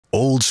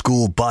Old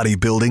School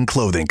Bodybuilding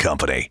Clothing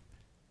Company.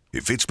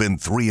 If it's been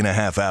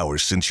 3.5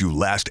 hours since you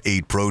last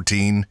ate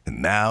protein and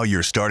now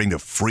you're starting to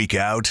freak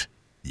out,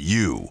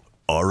 you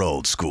are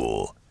old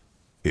school.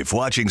 If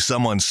watching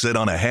someone sit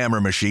on a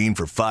hammer machine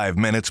for 5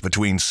 minutes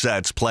between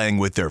sets playing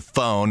with their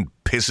phone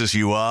pisses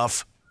you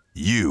off,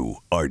 you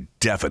are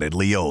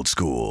definitely old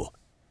school.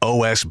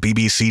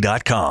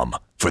 OSBBC.com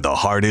for the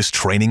hardest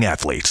training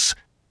athletes.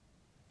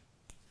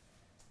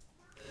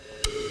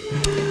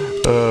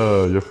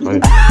 You're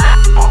funny.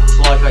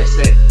 Like I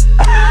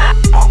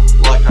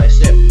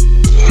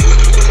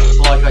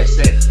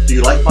said, do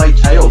you like my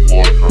tail?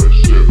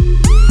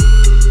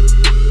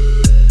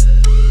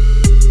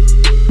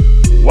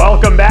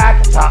 Welcome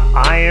back to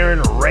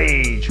Iron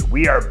Rage.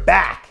 We are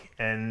back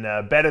and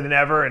better than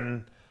ever.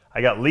 And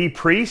I got Lee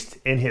Priest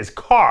in his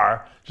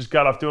car. Just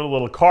got off doing a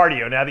little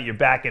cardio. Now that you're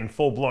back in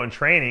full-blown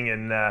training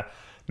and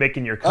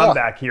making your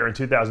comeback here in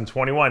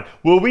 2021,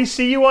 will we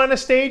see you on a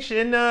stage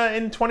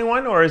in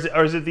 21, or is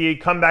it the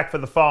comeback for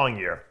the following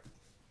year?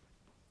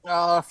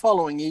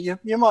 Following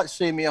you might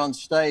see me on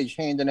stage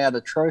handing out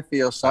a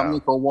trophy or something,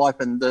 or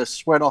wiping the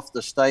sweat off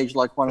the stage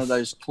like one of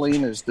those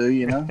cleaners do,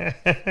 you know.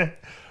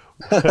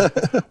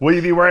 Will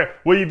you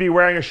be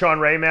wearing a Shawn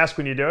Ray mask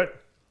when you do it?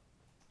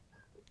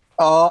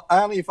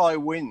 Only if I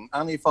win.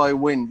 Only if I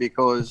win,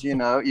 because you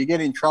know you get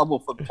in trouble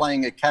for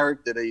playing a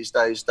character these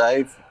days,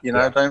 Dave. You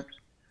know,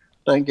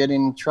 don't get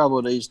in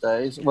trouble these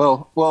days.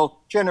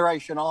 Well,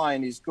 Generation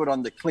Iron is good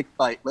on the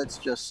clickbait. Let's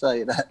just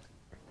say that.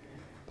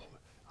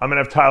 I'm going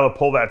to have Tyler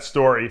pull that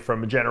story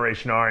from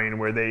Generation Iron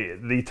where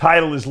the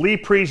title is Lee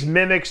Priest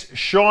mimics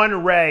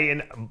Shawn Ray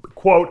in,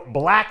 quote,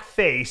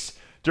 blackface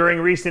during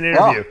recent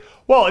interview. Oh.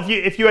 Well,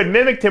 if you had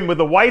mimicked him with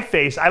a white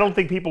face, I don't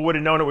think people would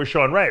have known it was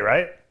Shawn Ray,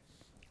 right?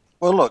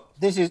 Well, look,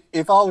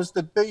 if I was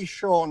to be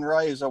Shawn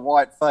Ray as a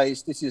white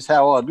face, this is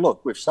how I'd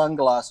look with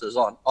sunglasses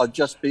on. I'd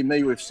just be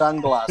me with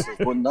sunglasses,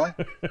 wouldn't I?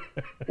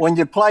 When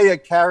you play a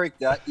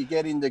character, you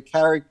get into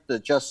character,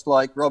 just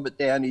like Robert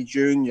Downey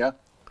Jr.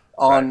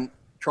 on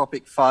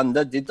Tropic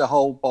Thunder did the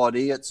whole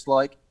body. It's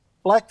like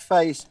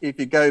blackface, if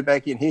you go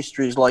back in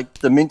history, is like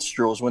the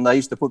minstrels when they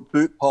used to put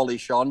boot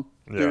polish on,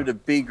 do the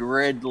big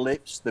red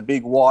lips, the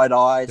big wide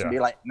eyes, and be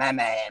like,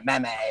 mama,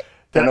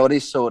 and all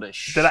this sort of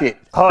shit. Did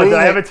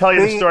I ever tell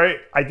you the story?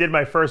 I did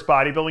my first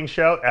bodybuilding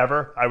show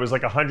ever. I was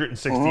like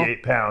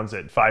 168 pounds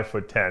at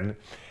 5'10",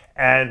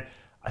 and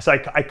so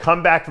I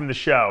come back from the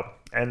show.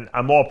 And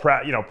I'm all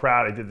proud,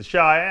 proud I did the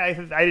show.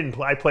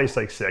 I placed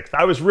like 6th.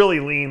 I was really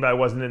lean, but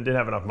I didn't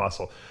have enough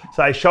muscle.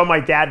 So I show my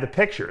dad the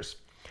pictures.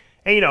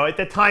 And at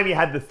the time you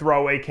had the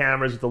throwaway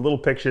cameras with the little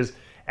pictures.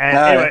 And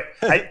anyway,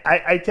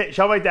 I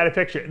show my dad a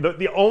picture.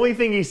 The only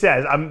thing he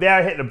says, I'm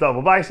there hitting a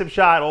double bicep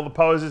shot, all the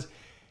poses.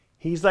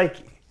 He's like,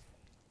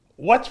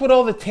 what's with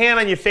all the tan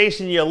on your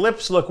face and your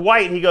lips look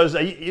white? And he goes,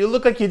 you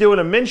look like you're doing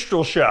a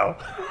minstrel show.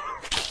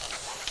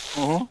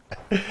 And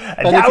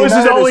that was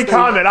his only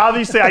comment.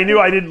 Obviously, I knew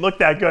I didn't look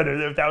that good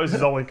if that was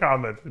his only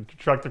comment.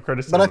 Constructive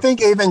criticism. But I think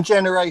even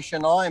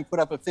Generation Iron put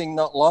up a thing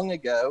not long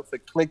ago for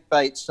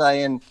clickbait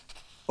saying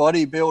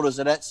bodybuilders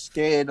are that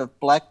scared of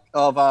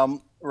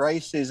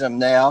racism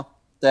now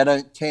they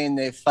don't tan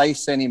their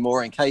face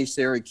anymore in case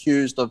they're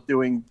accused of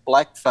doing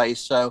blackface.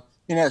 So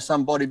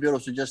some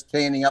bodybuilders are just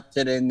tanning up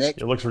to their neck.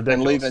 It looks ridiculous.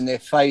 And leaving their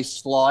face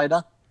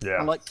slider. Yeah.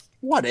 I'm like,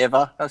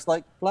 whatever. I was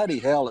like, bloody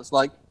hell. It's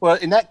like, well,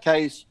 in that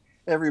case,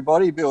 every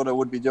bodybuilder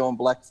would be doing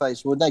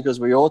blackface, wouldn't they? Because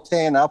we all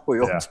tan up, we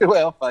all do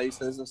our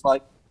faces. It's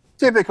like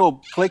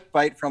typical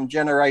clickbait from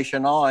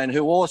Generation Iron,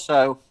 who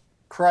also,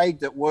 Craig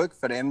that worked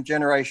for them,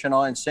 Generation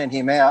Iron sent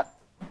him out.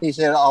 He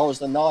said, I was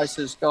the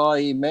nicest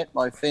guy he met.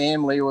 My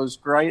family was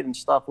great and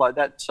stuff like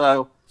that.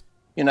 So,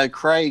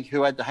 Craig,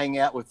 who had to hang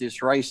out with this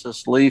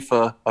racist Lee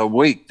for a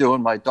week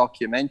doing my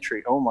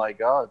documentary. Oh, my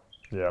God.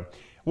 Yeah.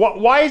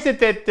 Why is it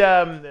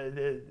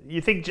that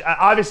you think,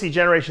 obviously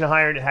Generation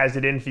Iron has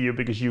it in for you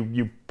because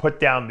you put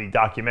down the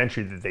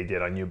documentary that they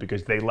did on you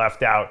because they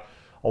left out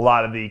a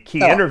lot of the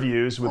key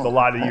interviews with a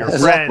lot of your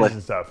friends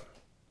and stuff?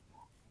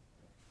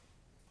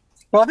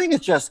 Well, I think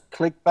it's just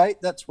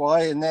clickbait. That's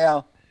why. And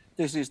now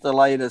this is the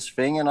latest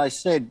thing. And I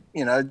said,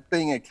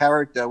 being a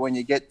character when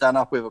you get done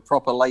up with a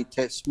proper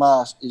latex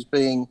mask is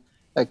being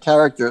a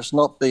character. It's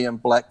not being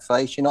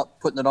blackface. You're not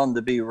putting it on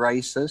to be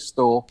racist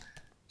or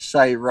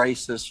say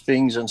racist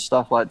things and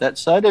stuff like that.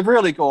 So they've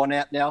really gone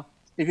out now.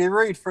 If you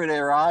read through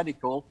their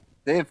article,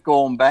 they've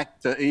gone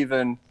back to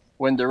even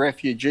when the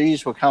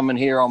refugees were coming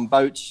here on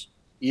boats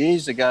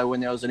years ago when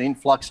there was an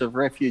influx of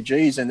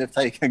refugees, and they've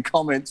taken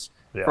comments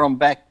from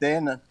back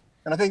then.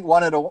 And I think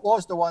what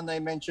was the one they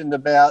mentioned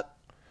about?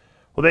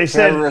 Well, they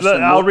said,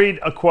 look, I'll read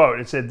a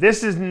quote. It said,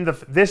 "This isn't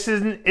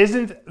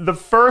the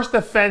first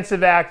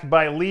offensive act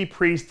by Lee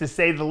Priest, to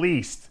say the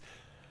least."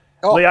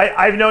 Oh. Lee,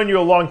 I've known you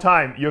a long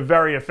time. You're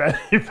very offensive.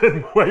 You've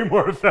been way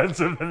more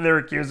offensive than they're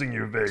accusing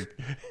you of being.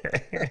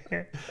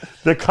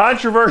 The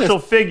controversial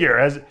figure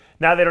has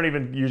now they don't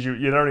even use you.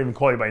 They don't even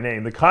call you by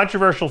name. The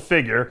controversial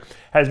figure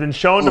has been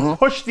shown to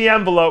push the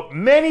envelope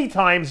many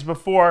times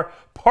before,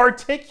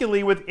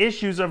 particularly with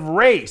issues of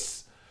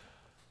race.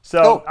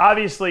 So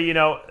obviously, you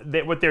know,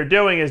 what they're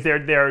doing is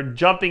they're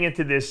jumping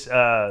into this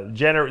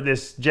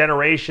this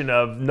generation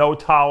of no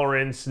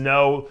tolerance,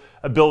 no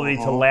ability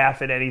to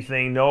laugh at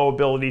anything, no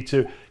ability to,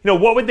 you know,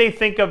 what would they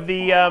think of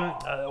the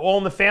All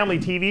in the Family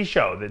TV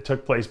show that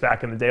took place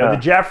back in the day, or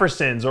the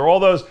Jeffersons, or all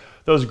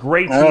those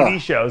great TV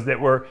shows that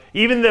were,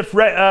 even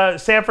the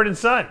Sanford and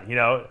Son, you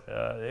know,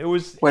 it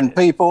was when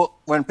people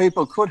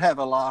could have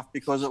a laugh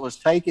because it was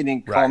taken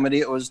in comedy,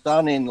 it was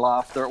done in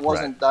laughter, it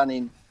wasn't done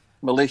in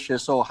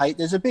malicious or hate.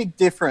 There's a big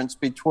difference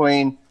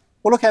between,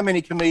 well, look how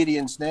many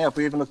comedians now, if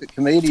we even look at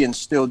comedians,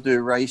 still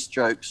do race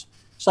jokes.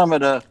 Some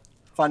of the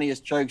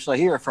funniest jokes I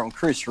hear are from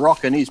Chris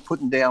Rock, and he's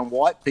putting down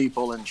white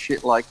people and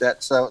shit like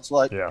that. So it's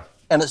like,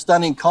 and it's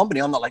done in comedy.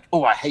 I'm not like,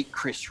 oh, I hate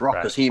Chris Rock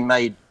because he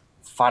made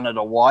fun of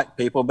the white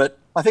people. But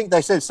I think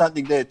they said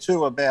something there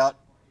too about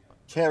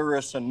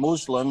terrorists and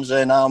Muslims,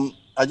 and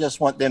I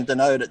just want them to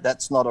know that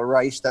that's not a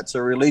race, that's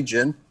a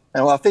religion.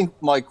 And I think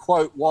my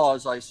quote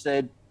was, I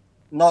said,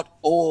 not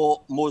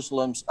all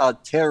Muslims are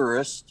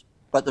terrorists,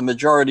 but the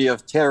majority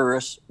of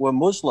terrorists were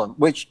Muslim,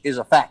 which is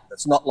a fact.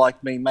 It's not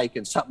like me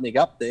making something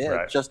up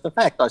there. It's just a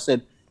fact. I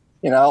said,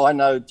 you know, I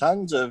know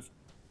tons of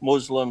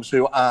Muslims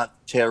who aren't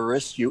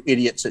terrorists, you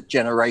idiots at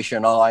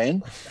Generation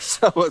Iron.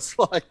 So it's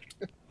like,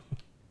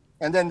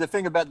 and then the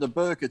thing about the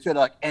burqa too,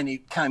 like, and he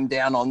came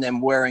down on them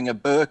wearing a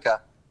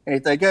burqa. And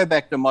if they go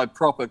back to my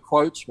proper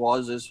quotes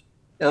is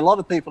a lot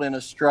of people in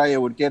Australia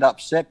would get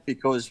upset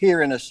because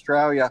here in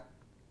Australia,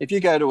 if you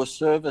go to a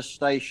service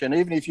station,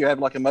 even if you have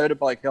like a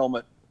motorbike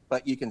helmet,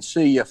 but you can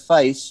see your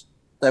face,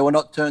 they will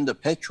not turn the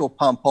petrol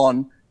pump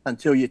on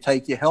until you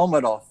take your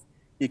helmet off.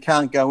 You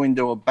can't go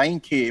into a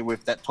bank here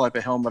with that type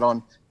of helmet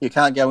on. You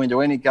can't go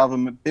into any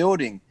government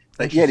building.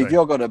 But yet, if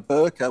you've got a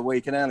burqa where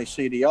you can only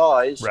see the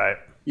eyes,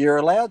 you're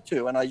allowed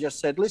to. And I just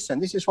said, listen,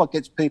 this is what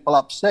gets people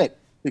upset,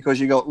 because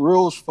you got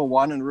rules for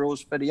one and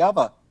rules for the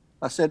other.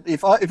 I said,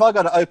 if I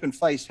got an open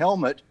face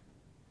helmet,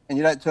 and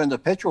you don't turn the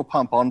petrol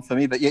pump on for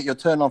me, but yet you're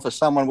turned on for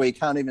someone where you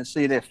can't even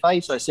see their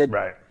face. I said,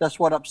 that's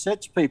what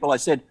upsets people. I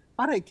said,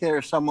 I don't care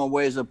if someone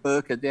wears a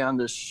burqa down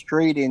the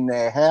street, in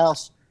their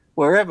house,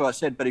 wherever. I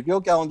said, but if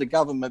you're going to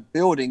government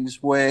buildings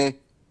where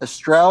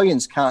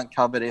Australians can't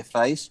cover their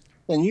face,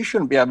 then you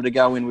shouldn't be able to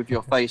go in with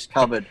your face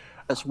covered.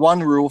 That's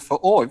one rule for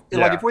all.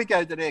 Like if we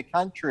go to their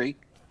country,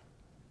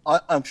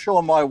 I'm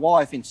sure my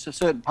wife in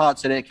certain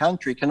parts of their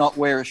country cannot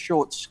wear a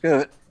short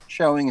skirt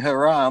showing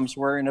her arms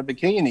wearing a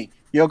bikini.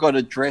 You've got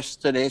to dress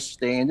to their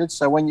standards.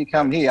 So when you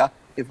come here,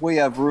 if we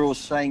have rules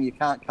saying you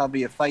can't cover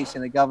your face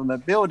in a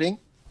government building,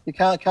 you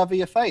can't cover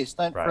your face.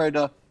 Don't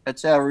throw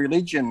it's our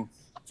religion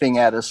thing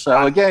at us.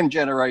 So again,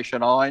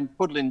 Generation Iron,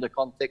 put it into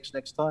context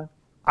next time.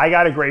 I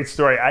got a great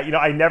story.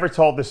 I never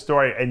told this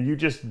story, and you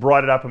just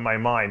brought it up in my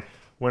mind.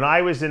 When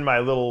I was in my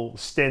little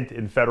stint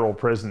in federal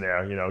prison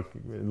there, you know,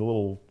 the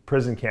little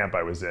prison camp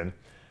I was in,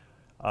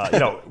 you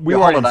know, we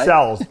weren't in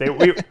cells.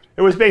 It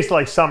was basically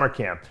like summer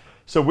camp.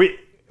 So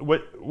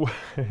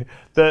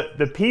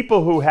the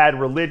people who had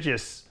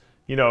religious,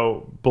 you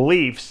know,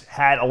 beliefs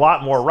had a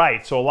lot more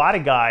rights. So a lot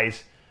of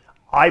guys,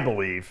 I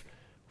believe,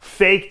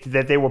 faked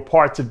that they were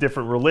parts of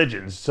different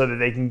religions so that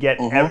they can get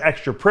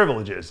extra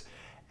privileges.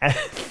 And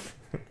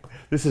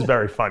this is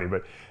very funny,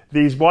 but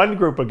these one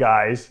group of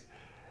guys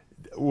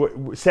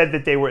said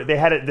that they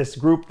had this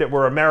group that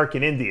were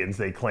American Indians,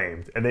 they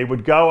claimed, and they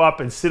would go up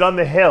and sit on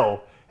the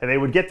hill, and they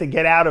would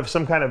get out of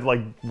some kind of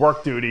like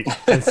work duty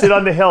and sit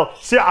on the hill.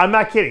 I'm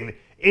not kidding.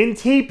 In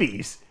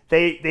teepees,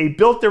 they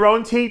built their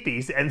own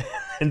teepees and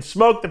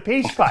smoked the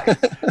peace pipe.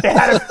 They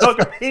had to smoke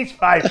a peace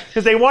pipe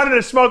because they wanted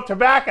to smoke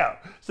tobacco.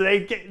 So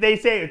they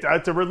say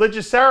it's a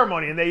religious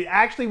ceremony, and they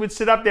actually would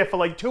sit up there for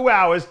like 2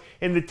 hours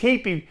in the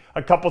teepee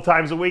a couple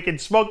times a week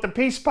and smoke the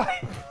peace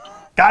pipe.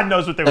 God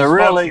knows what they were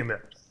smoking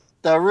there.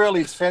 They're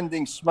really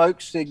sending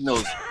smoke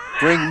signals.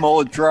 Bring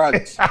more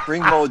drugs.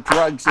 Bring more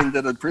drugs into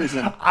the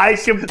prison. I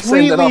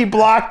completely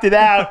blocked it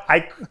out.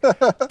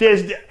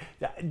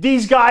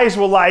 These guys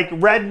were like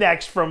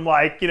rednecks from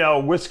like, you know,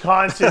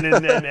 Wisconsin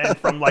and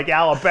from like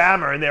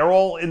Alabama, and they're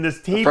all in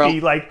this teepee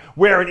like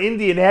wearing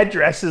Indian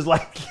headdresses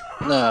like.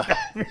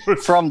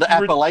 From the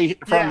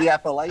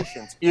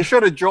Appalachians. You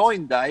should have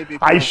joined, Dave.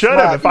 I should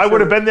have. If I would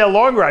have been there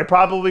longer, I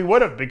probably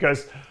would have,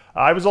 because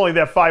I was only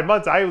there 5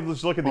 months. I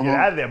was looking to get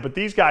out of there, but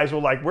these guys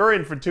were like, "We're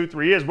in for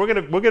 2-3 years.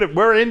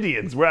 We're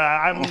Indians. You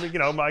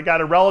know, I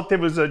got a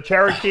relative who's a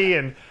Cherokee,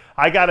 and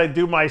I got to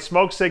do my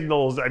smoke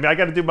signals. I mean, I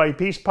got to do my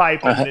peace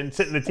pipe and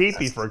sit in the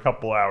teepee for a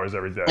couple hours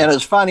every day." And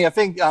it's funny. I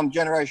think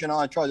Generation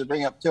I tried to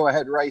bring up too. I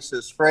had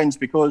racist friends,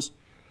 because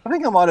I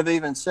think I might have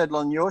even said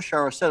on your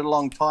show, I said a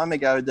long time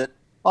ago, that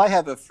I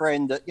have a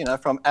friend that, you know,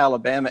 from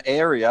Alabama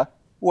area,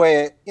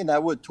 where, you know,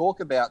 we'd talk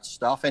about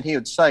stuff, and he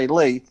would say,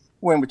 Lee,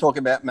 when we talk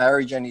about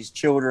marriage and his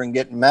children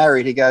getting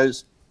married, he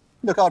goes,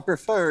 look, I'd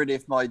prefer it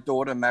if my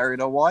daughter married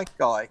a white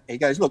guy. He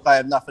goes, look, I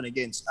have nothing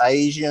against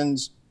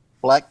Asians,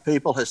 black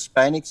people,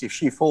 Hispanics. If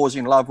she falls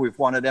in love with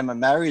one of them and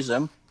marries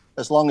them,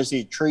 as long as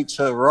he treats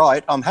her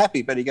right, I'm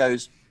happy. But he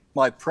goes,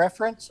 my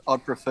preference,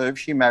 I'd prefer if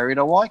she married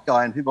a white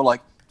guy. And people are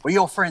like, well,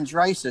 your friend's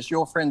racist.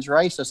 Your friend's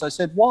racist. I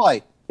said,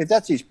 why? if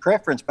that's his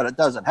preference, but it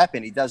doesn't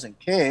happen, he doesn't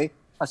care.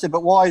 I said,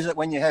 but why is it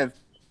when you have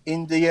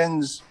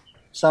Indians,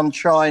 some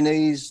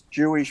Chinese,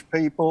 Jewish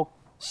people,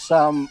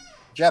 some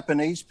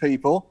Japanese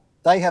people,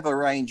 they have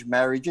arranged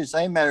marriages,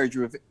 they marry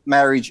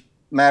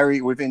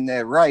within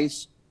their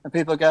race, and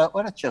people go,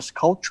 well, that's just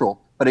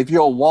cultural. But if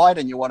you're white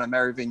and you want to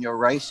marry within your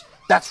race,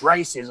 that's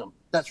racism.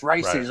 That's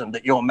racism,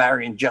 that you're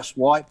marrying just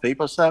white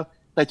people. So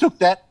they took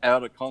that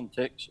out of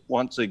context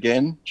once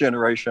again,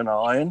 Generation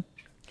Iron.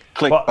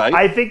 Clickbait.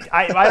 Well,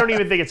 I don't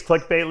even think it's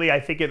clickbaitly. I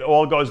think it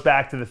all goes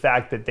back to the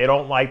fact that they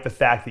don't like the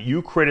fact that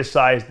you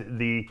criticized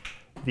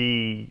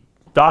the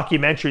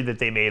documentary that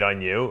they made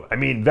on you. I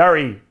mean,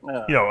 very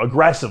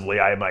aggressively,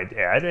 I might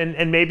add.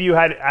 And maybe you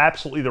had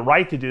absolutely the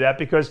right to do that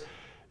because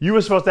you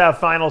were supposed to have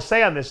final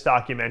say on this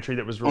documentary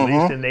that was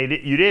released, and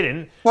you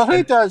didn't. Well,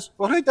 who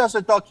does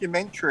a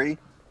documentary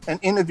and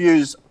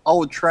interviews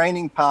old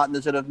training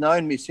partners that have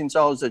known me since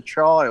I was a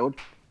child,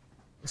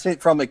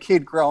 from a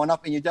kid growing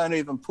up, and you don't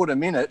even put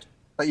them in it,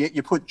 but yet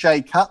you put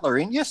Jay Cutler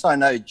in? Yes, I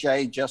know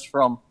Jay just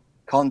from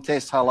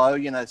contests,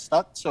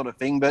 that sort of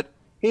thing, but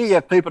here you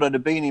have people that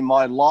have been in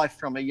my life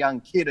from a young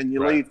kid, and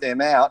you leave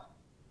them out,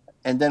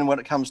 and then when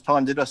it comes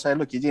time, did I say,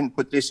 look, you didn't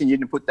put this in, you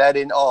didn't put that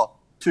in, oh,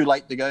 too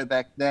late to go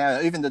back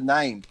now. Even the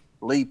name,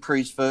 Lee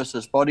Priest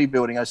versus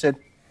Bodybuilding, I said,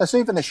 that's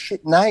even a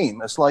shit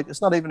name. It's like,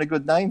 it's not even a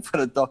good name for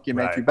the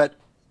documentary, but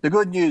the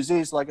good news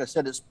is, like I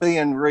said, it's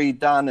being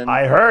redone. And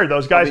I heard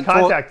those guys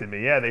contacted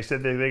me. Yeah, they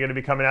said they're going to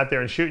be coming out there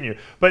and shooting you.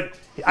 But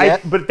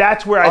but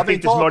that's where I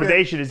think this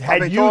motivation is.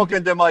 I've been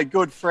talking to my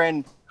good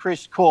friend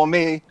Chris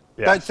Cormier.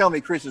 Yes. Don't tell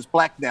me Chris is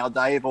black now,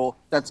 Dave, or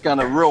that's going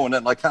to ruin it.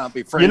 And I can't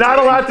be friends. You're not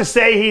allowed to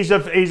say he's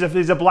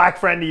a black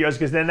friend of yours,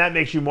 because then that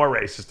makes you more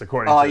racist,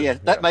 according to. Oh yeah,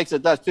 that makes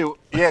it does too.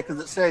 Yeah, because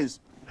it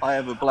says I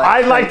have a black.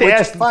 I'd like to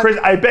ask Chris.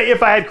 I bet you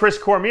if I had Chris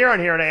Cormier on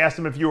here and I asked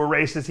him if you were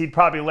racist, he'd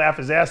probably laugh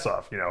his ass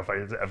off.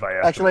 If I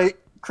asked him that.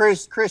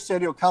 Chris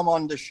said he'll come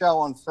on the show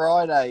on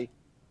Friday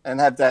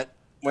and have that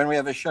when we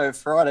have a show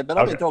Friday. But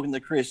I've been talking to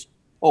Chris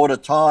all the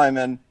time,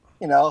 and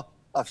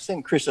I've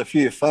sent Chris a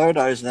few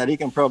photos, and that he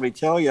can probably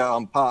tell you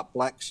I'm part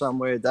black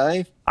somewhere,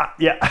 Dave.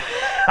 Yeah,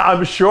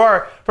 I'm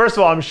sure. First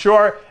of all, I'm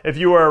sure if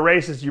you were a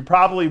racist, you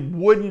probably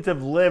wouldn't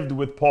have lived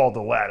with Paul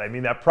Dillette. I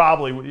mean, that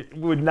probably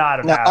would not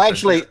have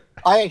happened.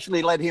 I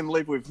actually let him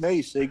live with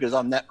me, see, because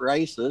I'm that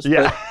racist.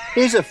 Yeah. But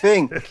here's the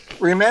thing.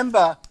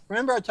 Remember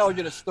I told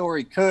you the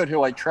story, Kurt,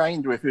 who I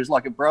trained with, who's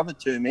like a brother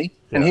to me,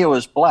 and he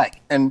was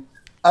black. And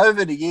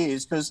over the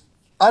years, because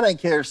I don't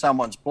care if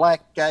someone's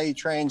black, gay,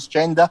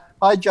 transgender,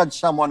 I judge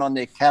someone on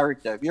their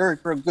character. If you're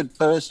a good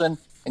person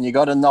and you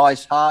got a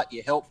nice heart,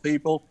 you help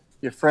people,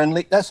 you're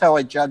friendly, that's how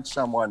I judge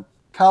someone.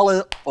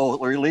 Color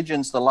or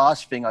religion's the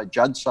last thing I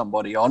judge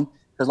somebody on,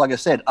 because like I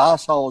said,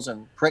 assholes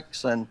and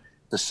pricks and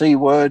the C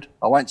word,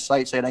 I won't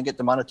say it so you don't get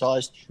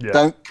demonetized,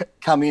 don't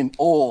come in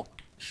all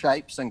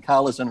shapes and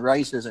colors and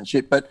races and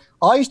shit. But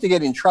I used to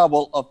get in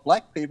trouble of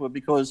black people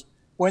because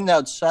when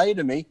they'd say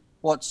to me,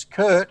 what's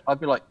Kurt?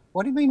 I'd be like,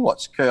 what do you mean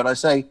what's Kurt? I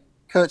say,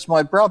 Kurt's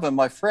my brother,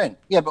 my friend.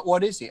 Yeah, but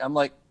what is he? I'm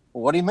like,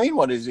 well, what do you mean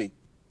what is he?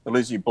 Well,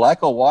 is he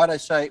black or white? I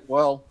say,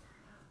 well,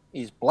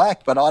 he's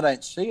black, but I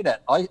don't see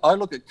that. I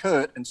look at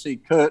Kurt and see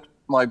Kurt,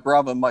 my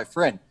brother, my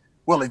friend.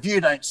 Well, if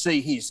you don't see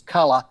his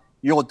color,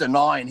 you're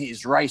denying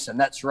his race, and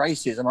that's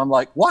racism. I'm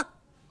like, what?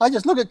 I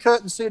just look at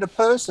Kurt and see the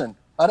person.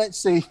 I don't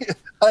see,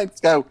 I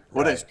don't go,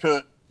 well, there's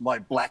Kurt, my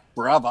black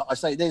brother. I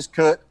say, there's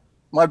Kurt,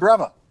 my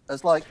brother.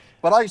 It's like,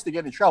 but I used to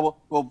get in trouble.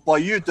 Well, by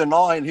you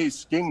denying his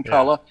skin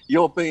color,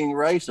 you're being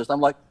racist. I'm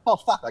like, oh,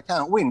 fuck, I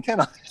can't win,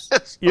 can I?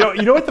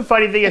 You know what the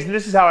funny thing is, and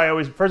this is how I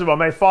always, first of all,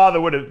 my father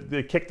would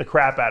have kicked the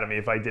crap out of me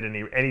if I did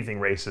anything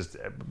racist,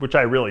 which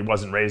I really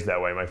wasn't raised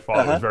that way. My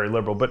father was very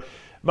liberal. But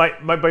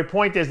my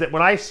point is that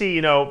when I see,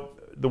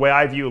 the way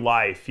I view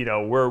life,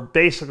 we're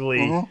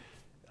basically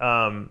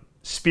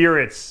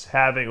spirits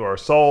having, or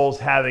souls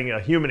having a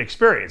human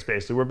experience,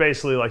 basically. We're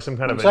basically like some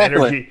kind of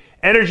an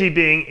energy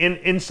being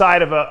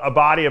inside of a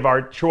body of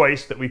our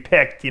choice that we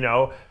picked,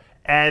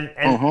 and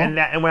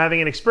we're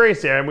having an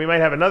experience there, and we might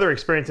have another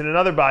experience in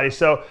another body.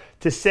 So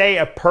to say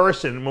a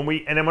person,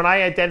 when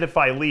I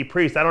identify Lee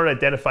Priest, I don't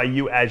identify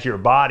you as your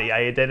body.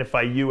 I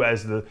identify you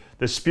as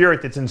the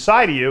spirit that's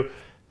inside of you.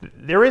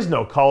 There is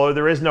no color,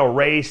 there is no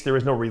race, there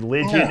is no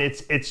religion.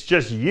 It's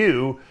just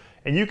you.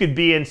 And you could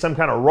be in some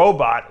kind of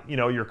robot,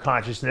 your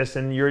consciousness,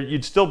 and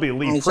you'd still be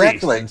Lee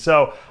Priest. And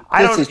so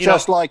this is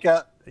just like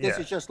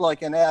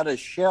an outer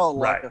shell,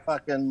 like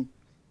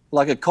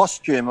like a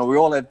costume, and we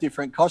all have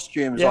different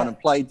costumes on and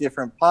play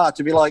different parts.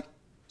 It'd be like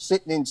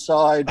sitting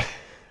inside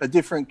a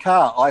different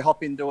car. I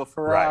hop into a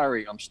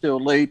Ferrari. I'm still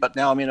Lee, but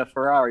now I'm in a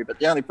Ferrari. But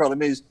the only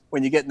problem is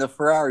when you get in the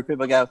Ferrari,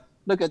 people go,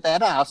 look at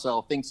that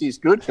arsehole, thinks he's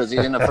good because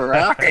he's in a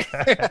Ferrari.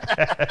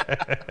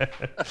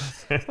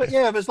 But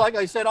yeah, it was like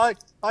I said, I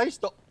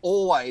used to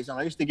always, and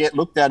I used to get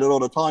looked at it all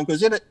the time,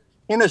 because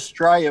in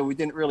Australia, we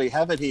didn't really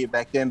have it here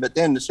back then. But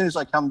then as soon as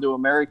I come to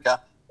America,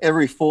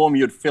 every form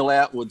you'd fill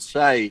out would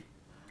say,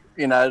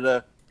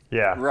 the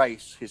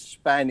race,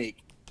 Hispanic,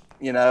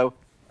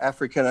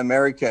 African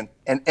American.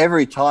 And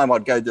every time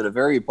I'd go to the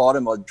very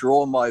bottom, I'd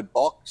draw my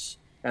box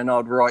and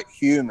I'd write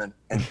human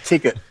and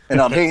tick it,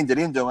 and I'd hand it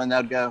into them, and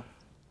they'd go,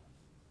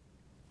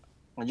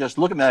 and just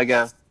look at me and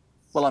go,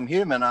 well, I'm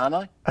human, aren't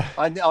I?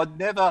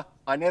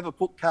 I never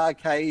put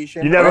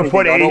Caucasian. You never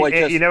put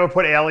you never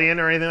put alien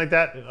or anything like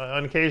that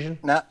on occasion?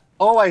 No,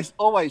 always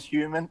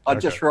human.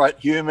 I'd just write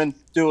human,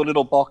 do a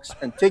little box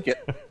and tick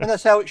it. And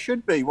that's how it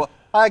should be. Well,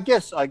 I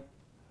guess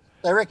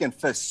they reckon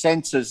for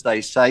censors,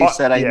 they say,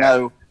 so they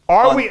know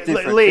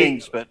different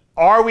things. But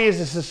are we as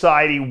a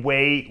society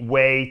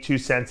way too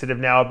sensitive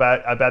now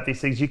about these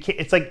things? You can't.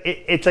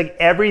 It's like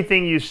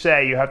everything you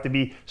say, you have to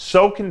be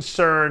so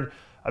concerned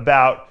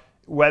about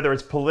whether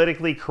it's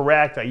politically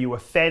correct. Are you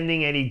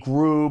offending any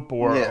group?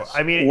 Or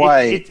I mean,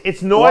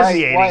 it's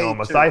nauseating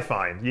almost. I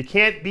find you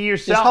can't be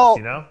yourself.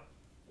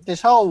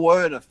 This whole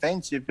word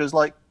offensive, because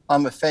like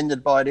I'm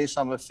offended by this,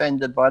 I'm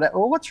offended by that.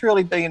 Well, what's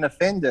really being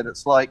offended?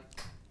 It's like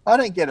I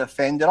don't get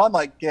offended. I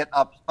might get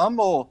up. I'm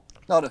more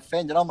not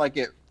offended. I might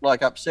get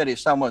like upset if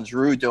someone's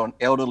rude to an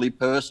elderly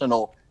person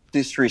or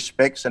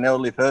disrespects an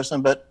elderly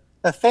person. But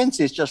offense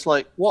is just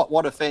like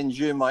what offends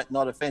you might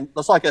not offend.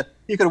 It's like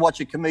you could watch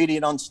a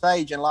comedian on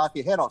stage and laugh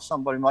your head off.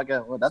 Somebody might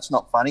go, well, that's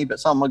not funny,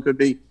 but someone could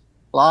be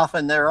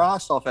laughing their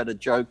ass off at a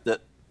joke that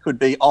could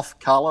be off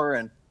color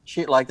and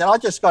shit like that. I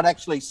just got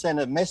actually sent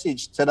a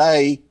message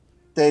today.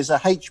 There's a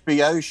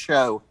HBO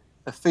show,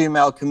 a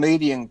female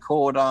comedian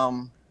called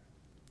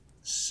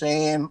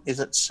Sam.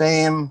 Is it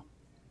Sam?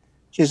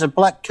 She's a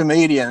black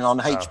comedian on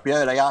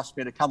HBO. They asked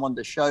me to come on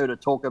the show to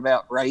talk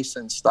about race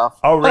and stuff.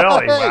 Oh,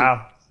 really?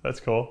 Wow, that's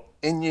cool.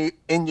 In New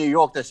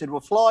York, they said,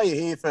 we'll fly you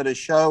here for the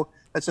show.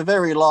 It's a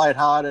very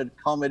light-hearted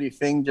comedy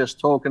thing, just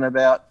talking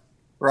about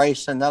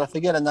race and that. I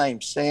forget her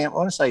name, Sam. I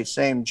want to say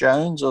Sam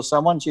Jones or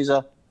someone. She's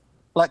a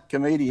black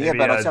comedian. Maybe,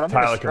 but I said, I'm in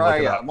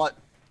Australia. It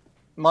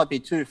might be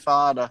too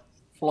far to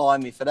fly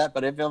me for that.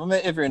 But if I'm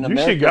ever in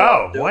America, you should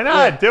go. Why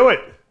not? Do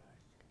it.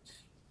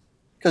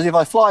 Because if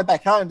I fly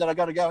back home, then I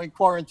got to go in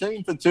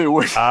quarantine for 2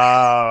 weeks.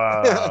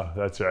 Oh,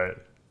 that's right.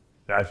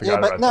 I forgot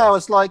about that. No,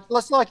 it's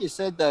like you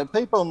said though.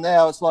 People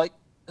now, it's like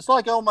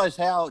almost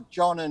how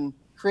John and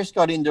Chris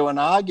got into an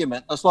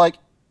argument. It's like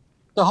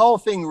the whole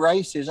thing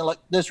racism. Like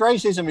there's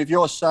racism if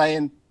you're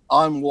saying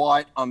I'm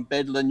white, I'm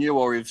better than you,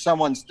 or if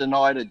someone's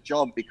denied a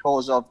job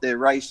because of their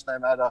race, no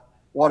matter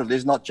what it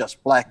is, not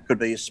just black, could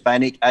be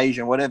Hispanic,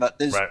 Asian, whatever.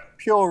 There's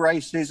pure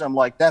racism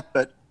like that.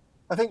 But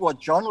I think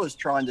what John was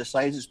trying to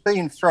say is it's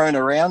being thrown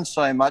around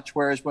so much,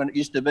 whereas when it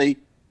used to be,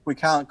 we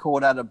can't call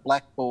that a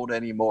blackboard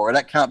anymore, or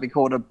that can't be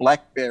called a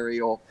BlackBerry,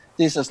 or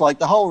this is like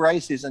the whole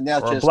racism now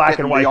or just black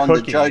and white beyond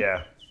cookie, the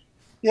joke.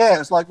 Yeah,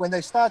 it's like when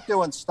they start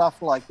doing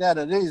stuff like that,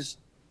 it is,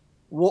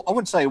 I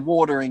wouldn't say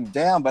watering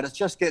down, but it's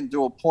just getting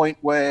to a point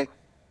where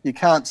you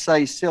can't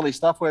say silly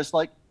stuff, where it's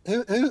like,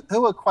 who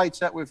equates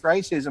that with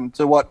racism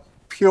to what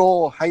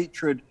pure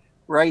hatred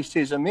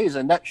racism is?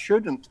 And that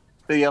shouldn't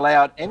be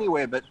allowed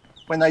anywhere. But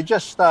when they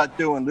just start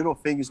doing little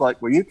things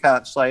like, well, you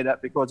can't say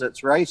that because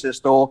it's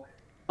racist, or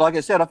like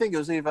I said, I think it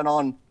was even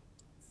on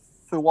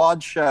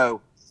Fuad's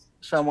show,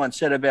 someone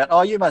said about,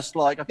 oh, you must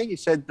like, I think he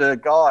said the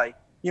guy,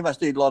 you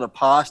must eat a lot of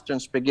pasta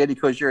and spaghetti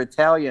because you're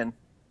Italian.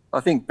 I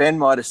think Ben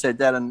might have said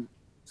that, and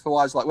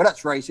Fuad's like, well,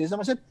 that's racism.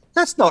 I said,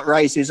 that's not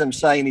racism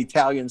saying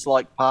Italians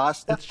like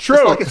pasta. It's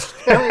true. It's like a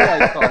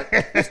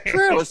stereotype. It's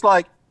true. It's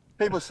like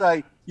people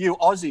say, you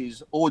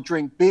Aussies all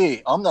drink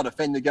beer. I'm not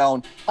offended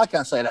going, I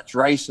can't say that's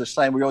racist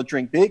saying we all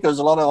drink beer because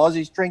a lot of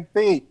Aussies drink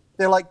beer.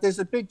 They're like, there's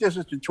a big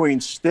difference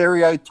between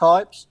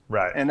stereotypes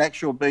and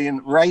actual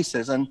being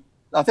racist. And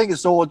I think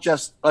it's all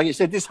just, like you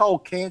said, this whole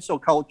cancel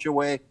culture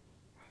where,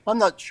 I'm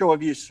not sure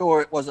if you saw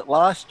it, was it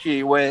last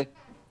year, where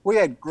we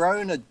had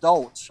grown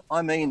adults,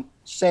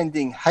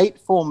 sending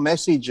hateful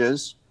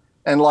messages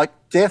and like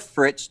death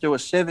threats to a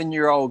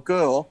 7-year-old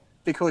girl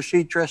because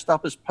she dressed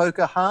up as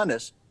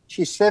Pocahontas.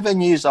 She's 7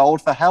 years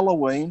old for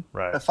Halloween.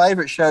 Her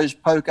favorite show is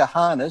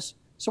Pocahontas.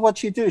 So what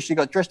she do? She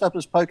got dressed up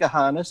as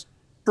Pocahontas,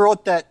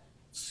 brought that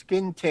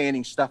skin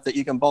tanning stuff that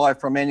you can buy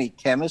from any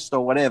chemist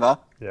or whatever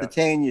to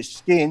tan your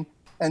skin.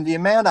 And the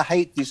amount of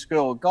hate this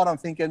girl got, I'm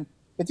thinking,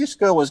 if this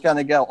girl was going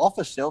to go off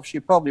herself, she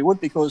probably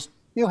would, because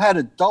you had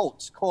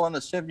adults calling a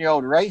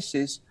 7-year-old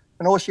racist,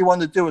 and all she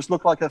wanted to do was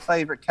look like her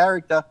favorite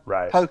character,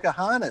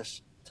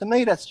 Pocahontas. To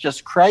me, that's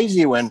just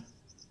crazy when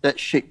that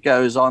shit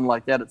goes on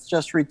like that. It's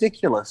just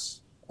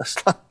ridiculous.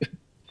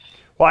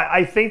 Well,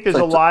 I think there's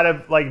a lot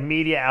of like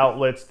media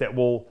outlets that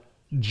will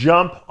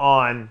jump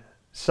on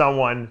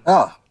someone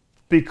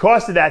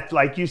because of that,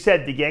 like you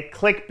said, to get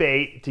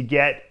clickbait, to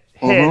get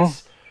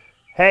hits.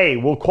 Hey,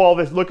 we'll call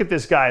this, look at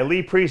this guy,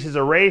 Lee Priest is a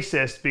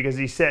racist because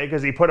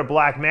he put a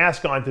black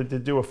mask on to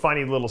do a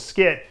funny little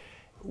skit,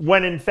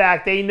 when in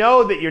fact they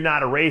know that you're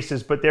not a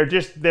racist, but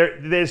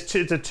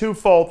it's a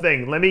twofold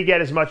thing. Let me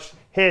get as much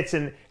hits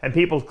and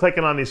people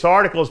clicking on this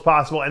article as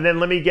possible, and then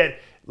let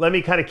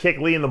me kind of kick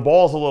Lee in the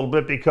balls a little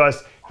bit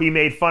because he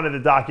made fun of the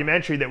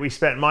documentary that we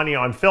spent money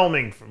on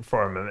filming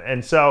for him.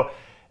 And so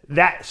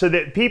that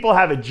people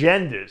have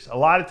agendas. A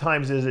lot of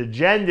times there's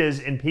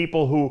agendas in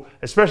people who,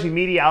 especially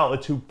media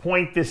outlets, who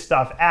point this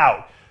stuff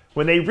out.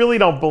 when they really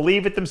don't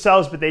believe it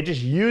themselves, but they're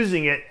just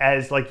using it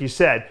as, like you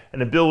said,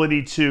 an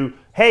ability to,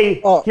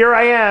 hey, here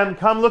I am,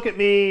 come look at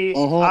me.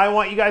 I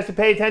want you guys to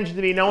pay attention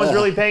to me. No one's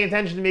really paying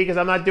attention to me because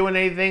I'm not doing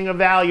anything of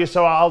value.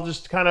 So I'll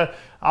just kind of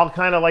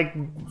like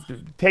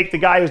take the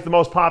guy who's the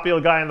most popular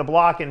guy on the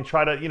block and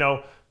try to, you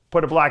know,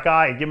 put a black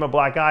eye and give him a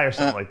black eye or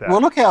something like that. Well,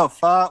 look how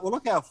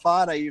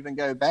far they even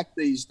go back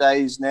these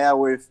days now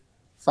with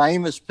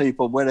famous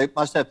people, where they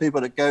must have people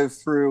that go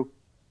through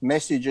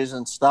messages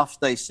and stuff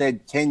they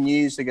said 10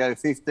 years ago,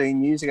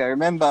 15 years ago.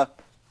 Remember,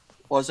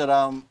 was it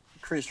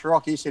Chris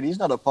Rock? He said he's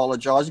not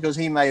apologising because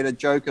he made a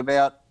joke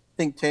about, I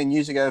think 10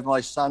 years ago, if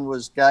my son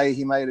was gay,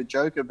 he made a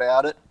joke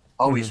about it.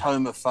 Oh, he's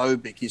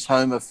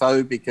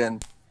homophobic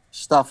and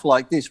stuff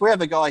like this. We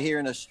have a guy here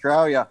in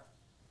Australia.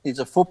 He's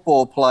a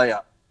football player.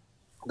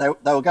 They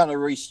were going to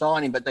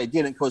re-sign him, but they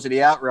didn't because of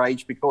the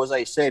outrage, because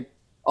they said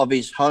of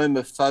his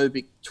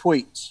homophobic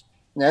tweets.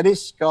 Now,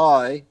 this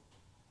guy,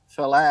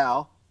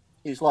 Falau,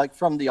 he's like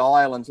from the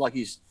islands, like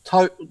he's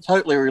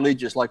totally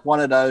religious, like one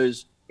of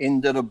those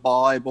into the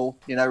Bible,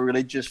 you know,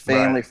 religious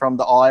family from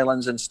the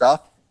islands and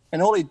stuff.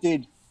 And all he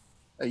did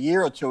a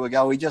year or two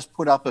ago, he just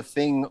put up a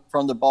thing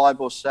from the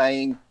Bible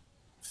saying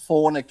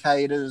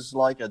fornicators,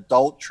 like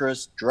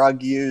adulterous,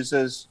 drug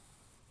users.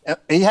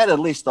 He had a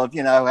list of,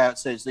 you know, how it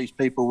says these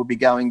people will be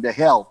going to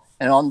hell.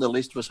 And on the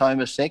list was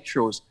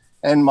homosexuals.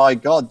 And my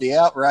God, the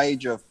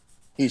outrage of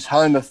his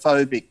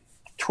homophobic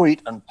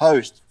tweet and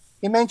post.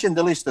 He mentioned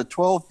a list of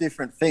 12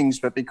 different things,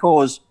 but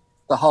because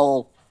the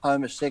whole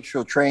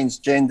homosexual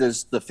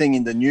transgenders, the thing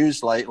in the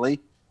news lately,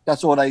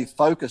 that's all they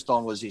focused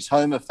on was his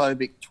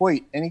homophobic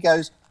tweet. And he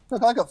goes,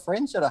 look, I got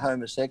friends that are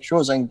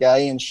homosexuals and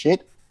gay and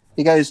shit.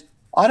 He goes,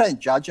 I don't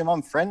judge them.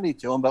 I'm friendly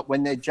to them. But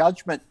when their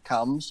judgment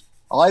comes,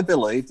 I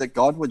believe that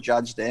God would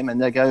judge them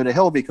and they go to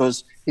hell,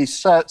 because he's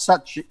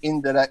such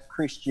into that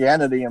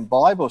Christianity and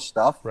Bible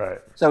stuff. Right.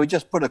 So he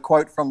just put a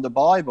quote from the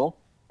Bible,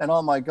 and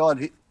oh my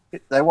God,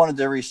 they wanted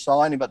to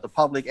re-sign him, but the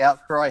public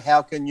outcry,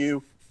 how can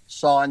you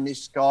sign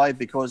this guy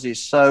because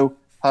he's so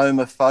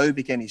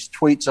homophobic and his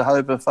tweets are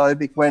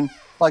homophobic, when,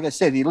 like I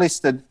said, he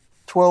listed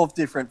 12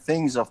 different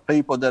things of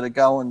people that are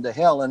going to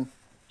hell. And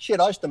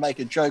shit, I used to make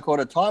a joke all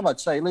the time. I'd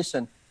say,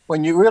 listen,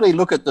 when you really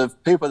look at the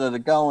people that are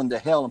going to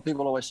hell, and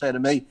people always say to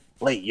me,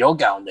 Lee, you're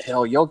going to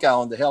hell, you're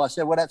going to hell. I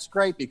said, well, that's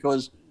great,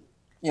 because,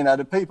 you know,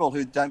 the people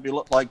who don't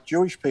look like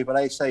Jewish people,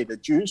 they say the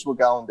Jews will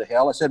go into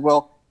hell. I said,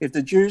 well, if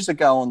the Jews are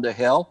going to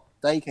hell,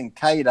 they can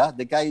cater,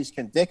 the gays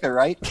can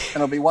decorate, and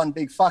it'll be one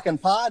big fucking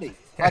party.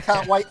 I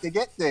can't wait to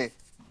get there.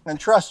 And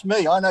trust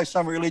me, I know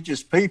some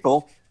religious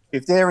people,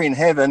 if they're in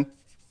heaven,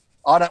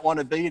 I don't want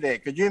to be there.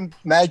 Could you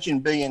imagine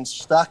being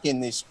stuck in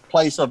this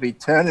place of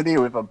eternity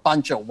with a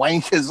bunch of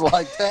wankers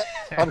like that?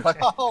 I'm like,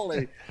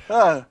 holy.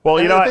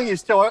 Well, you know, the thing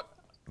is, too,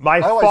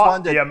 my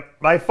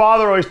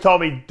father always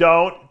told me,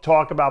 don't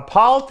talk about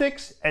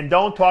politics and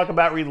don't talk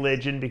about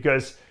religion,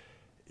 because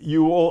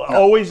you will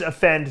always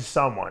offend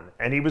someone.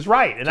 And he was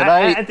right.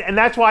 And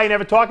that's why I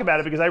never talk about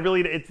it, because I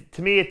really,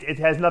 to me, it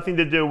has nothing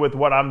to do with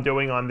what I'm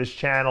doing on this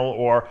channel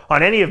or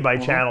on any of my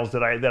channels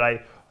that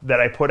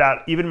I put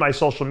out, even my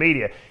social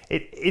media.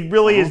 It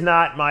really is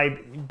not my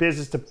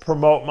business to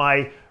promote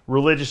my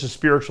religious or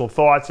spiritual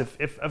thoughts.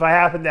 If I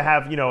happen to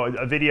have, you know,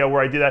 a video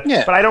where I do that,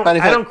 but I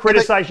don't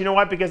criticize. You know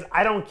what? Because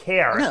I don't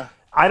care. Yeah.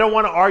 I don't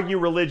want to argue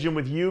religion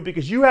with you,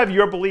 because you have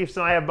your beliefs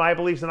and I have my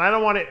beliefs, and I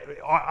don't want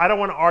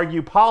to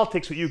argue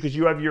politics with you because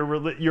you have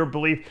your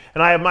belief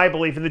and I have my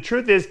belief. And the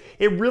truth is,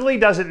 it really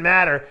doesn't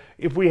matter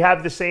if we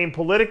have the same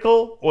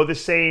political or the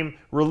same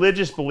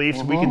religious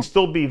beliefs. We can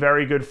still be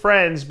very good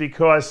friends,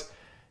 because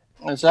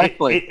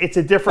exactly it's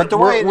a different.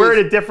 We're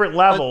at a different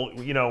level,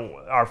 you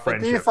know, our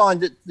friendship.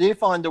 Do you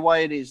find the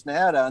way it is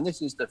now, though? And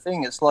this is the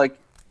thing. It's like,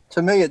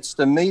 to me, it's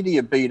the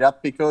media beat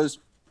up, because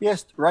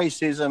yes,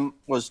 racism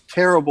was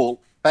terrible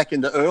back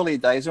in the early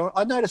days.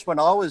 I noticed when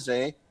I was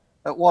there,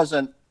 it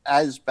wasn't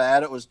as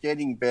bad. It was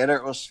getting better.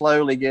 It was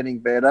slowly getting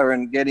better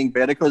and getting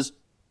better, because,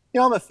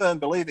 you know, I'm a firm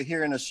believer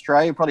here in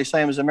Australia, probably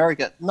same as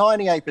America,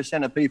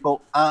 98% of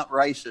people aren't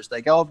racist.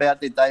 They go about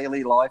their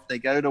daily life. They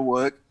go to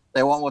work.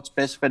 They want what's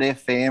best for their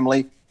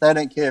family. They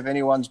don't care if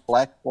anyone's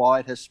black,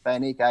 white,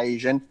 Hispanic,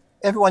 Asian.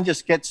 Everyone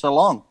just gets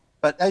along.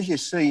 But as you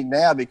see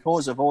now,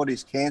 because of all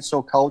this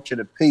cancel culture,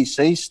 the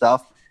PC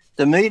stuff,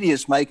 the media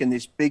is making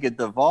this bigger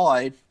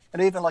divide.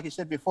 And even, like you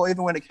said before,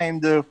 even when it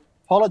came to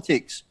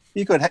politics,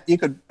 you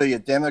could be a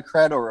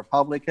Democrat or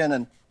Republican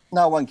and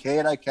no one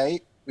cared.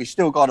 Okay, we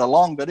still got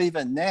along. But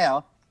even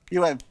now,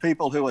 you have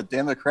people who are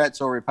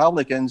Democrats or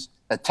Republicans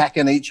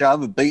attacking each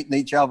other, beating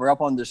each other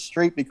up on the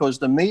street, because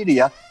the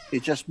media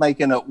is just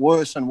making it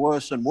worse and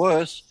worse and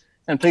worse.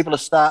 And people are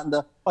starting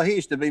to, oh, he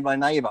used to be my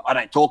neighbor. I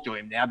don't talk to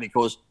him now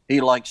because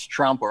he likes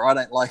Trump, or I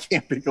don't like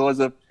him because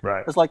of...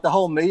 Right. It's like the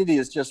whole media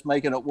is just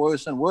making it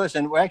worse and worse.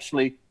 And we're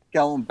actually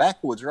going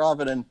backwards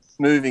rather than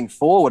moving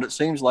forward. It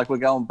seems like we're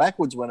going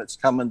backwards when it's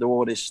coming to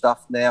all this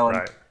stuff now.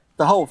 And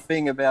the whole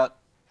thing about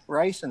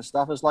race and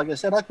stuff is, like I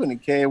said, I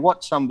couldn't care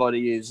what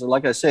somebody is.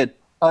 Like I said,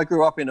 I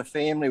grew up in a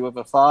family with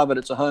a father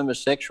that's a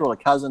homosexual, a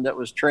cousin that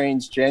was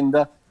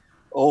transgender,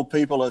 all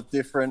people of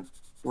different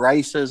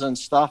races and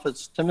stuff.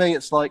 It's to me,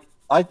 it's like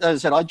as I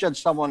said, I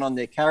judge someone on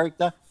their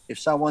character. If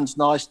someone's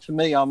nice to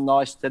me, I'm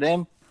nice to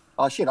them.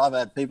 Oh shit, I've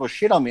had people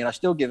shit on me, and I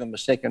still give them a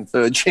second,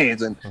 third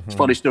chance, and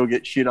probably still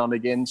get shit on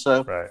again.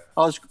 So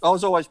I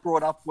was always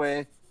brought up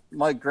where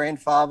my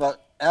grandfather,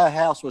 our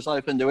house was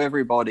open to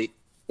everybody.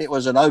 It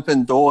was an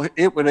open door.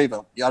 It would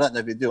even, I don't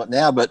know if you do it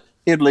now, but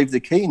he'd leave the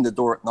key in the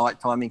door at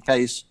night time in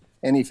case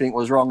anything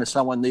was wrong and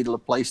someone needed a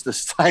place to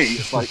stay.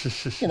 It's like,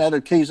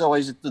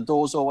 the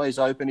door's always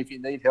open. If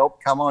you need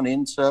help, come on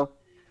in. So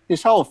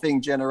this whole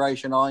thing,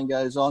 Generation Iron,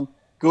 goes on.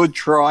 Good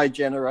try,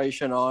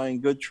 Generation Iron.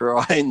 Good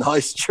try.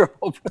 Nice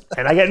job.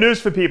 And I got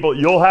news for people.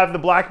 You'll have the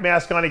black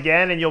mask on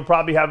again, and you'll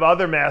probably have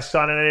other masks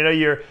on. And I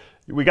know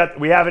we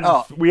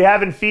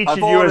haven't featured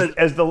you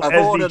as the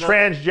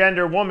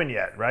transgender woman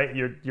yet, right?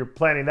 You're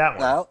planning that one.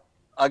 No,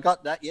 I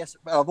got that. Yes,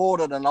 I've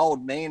ordered an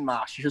old man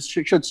mask. You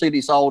should see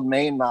this old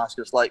man mask.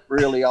 It's like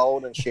really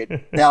old and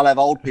shit. Now I'll have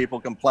old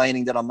people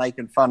complaining that I'm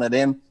making fun of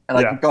them, and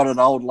I got an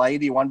old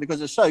lady one because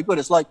it's so good.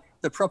 It's like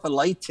the proper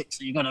latex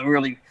that you got to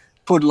really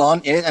put it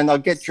on. Yeah, and I'll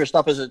get dressed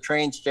up as a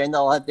transgender.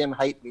 I'll have them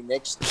hate me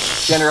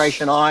next.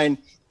 Generation Iron.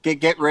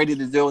 Get ready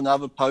to do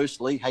another post.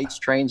 Lee hates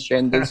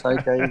transgenders.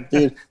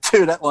 Okay,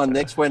 do that one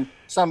next. When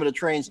some of the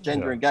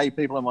transgender and gay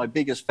people are my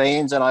biggest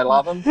fans, and I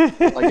love them.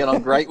 I get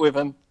on great with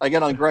them. I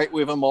get on great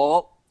with them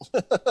all.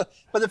 But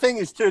the thing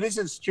is, too, this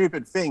is a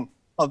stupid thing.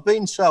 I've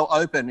been so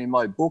open in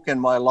my book and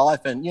my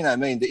life, and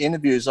the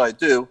interviews I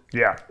do.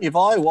 Yeah. If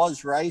I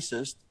was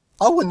racist,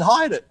 I wouldn't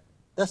hide it.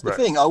 That's the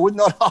thing. I would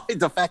not hide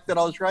the fact that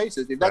I was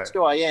racist. If that's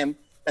who I am,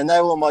 and they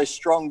were my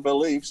strong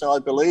beliefs, and I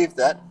believe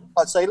that,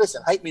 I'd say,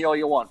 listen, hate me all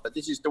you want, but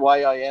this is the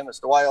way I am. It's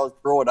the way I was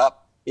brought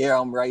up. Yeah,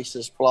 I'm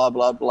racist, blah,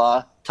 blah,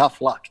 blah.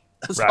 Tough luck.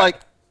 It's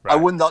I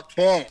would not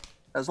care.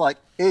 It's like,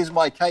 here's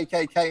my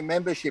KKK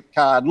membership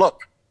card.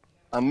 Look,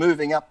 I'm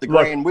moving up the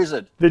Grand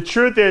Wizard. The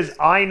truth is,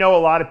 I know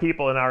a lot of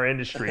people in our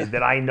industry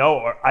that I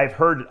know, I've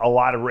heard a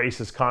lot of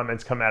racist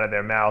comments come out of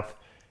their mouth,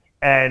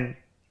 and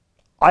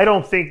I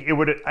don't think it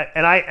would,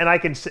 and I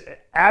can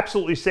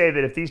absolutely say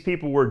that if these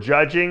people were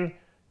judging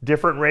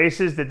different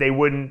races, that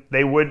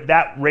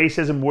that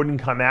racism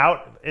wouldn't come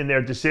out in their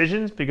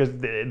decisions because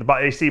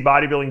they see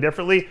bodybuilding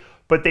differently,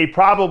 but they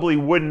probably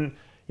wouldn't,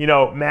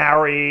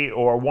 marry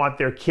or want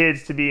their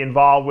kids to be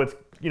involved with,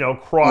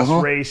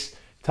 cross-race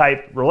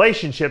type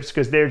relationships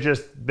because they're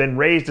just been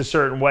raised a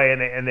certain way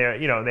and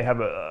they have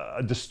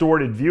a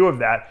distorted view of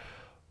that.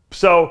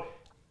 So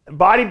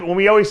when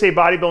we always say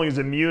bodybuilding is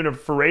immune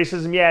for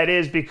racism, yeah, it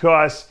is,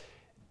 because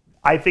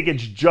I think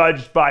it's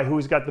judged by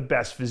who's got the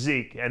best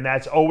physique, and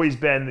that's always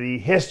been the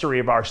history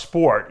of our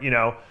sport,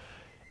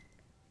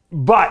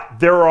 But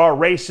there are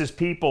racist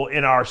people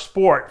in our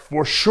sport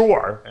for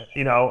sure,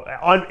 in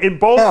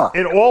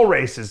all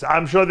races.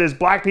 I'm sure there's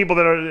black people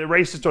that are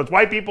racist towards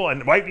white people,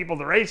 and white people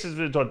that are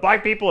racist towards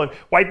black people, and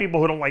white people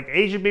who don't like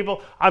Asian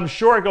people. I'm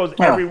sure it goes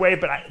every way,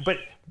 but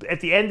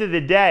at the end of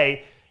the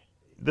day,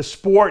 the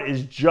sport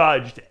is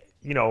judged,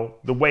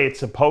 the way it's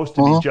supposed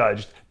to be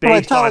judged,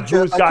 based on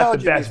who's got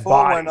the best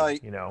body,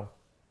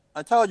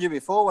 I told you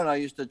before when I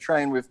used to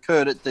train with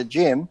Kurt at the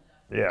gym,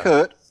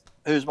 Kurt,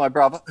 who's my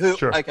brother,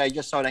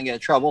 just so I don't get in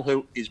trouble,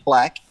 who is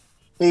black,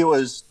 he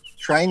was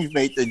training with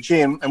me at the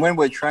gym, and when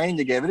we're training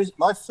together,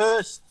 my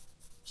first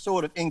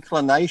sort of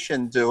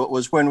inclination to do it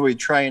was when we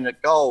trained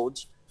at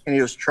Gold's, and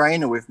he was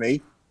training with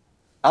me.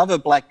 Other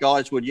black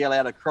guys would yell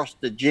out across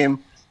the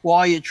gym, "Why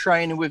are you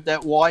training with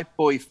that white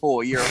boy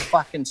for? You're a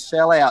fucking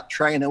sellout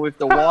training with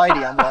the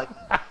whitey." I'm like,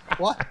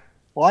 what?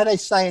 Why are they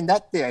saying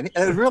that there? And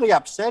it really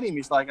upset him.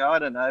 He's like, I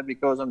don't know,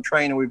 because I'm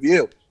training with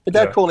you. But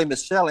don't call him a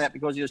sellout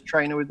because he was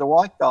training with the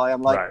white guy.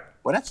 I'm like,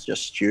 well, that's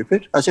just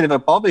stupid. I said, if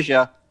it bothers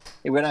you,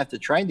 we don't have to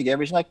train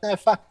together. He's like, no,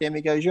 fuck them.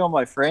 He goes, you're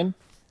my friend.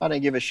 I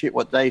don't give a shit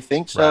what they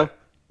think. So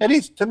it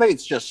is, to me,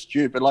 it's just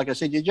stupid. Like I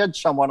said, you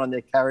judge someone on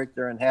their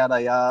character and how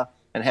they are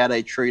and how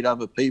they treat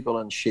other people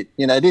and shit.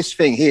 This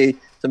thing here,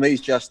 to me,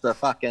 is just a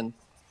fucking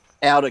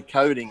outer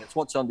coating. It's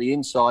what's on the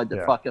inside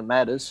that fucking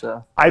matters.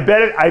 So I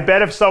bet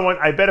if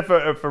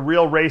a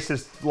real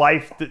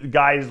racist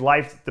guy's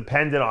life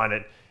depended on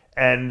it,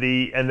 and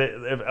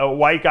a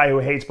white guy who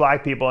hates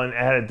black people and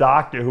had a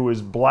doctor who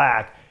was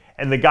black,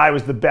 and the guy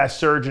was the best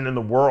surgeon in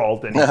the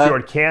world and he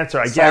cured cancer,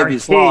 I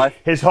guarantee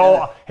his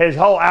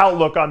whole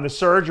outlook on the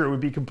surgery would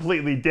be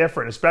completely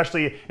different,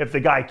 especially if the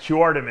guy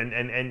cured him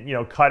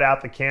and cut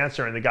out the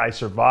cancer and the guy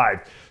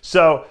survived.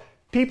 So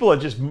people are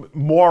just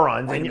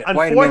morons.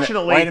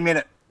 Unfortunately, wait a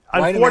minute.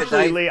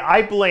 Lee,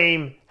 I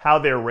blame how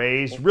they're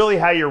raised. Really,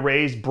 how you're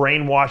raised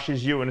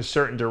brainwashes you in a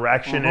certain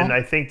direction. And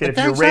I think that if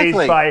you're raised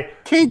by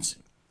kids,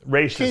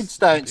 racist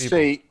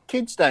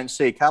kids don't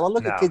see color.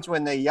 Look at kids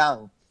when they're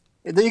young.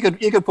 You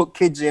could put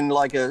kids in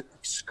like a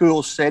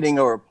school setting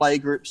or a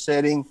playgroup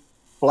setting,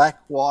 black,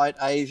 white,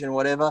 Asian,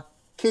 whatever.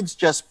 Kids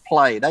just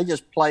play. They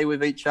just play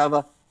with each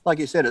other. Like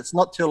you said, it's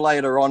not till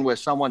later on where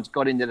someone's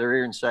got into their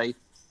ear and say,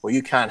 well,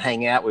 you can't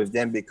hang out with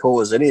them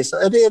because it is.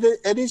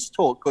 It is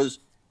taught, because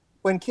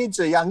when kids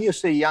are young, you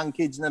see young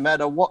kids, no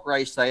matter what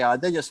race they are,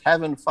 they're just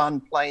having fun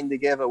playing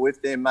together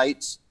with their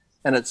mates,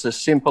 and it's as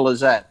simple as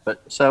that.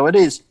 But so it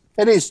is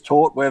it is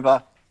taught,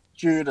 whether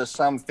due to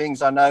some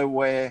things I know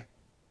where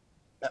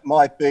it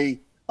might be,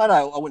 I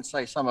know I wouldn't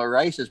say some are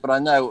racist, but I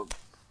know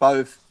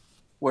both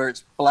where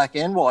it's black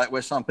and white,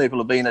 where some people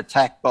have been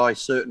attacked by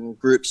certain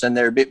groups and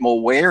they're a bit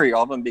more wary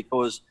of them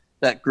because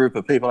that group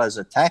of people has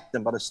attacked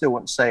them, but I still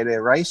wouldn't say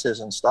they're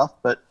racist and stuff.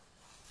 But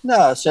no,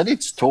 I said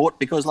it's taught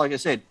because, like I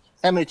said,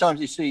 how many times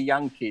you see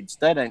young kids,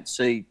 they don't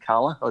see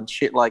colour or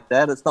shit like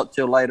that. It's not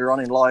till later on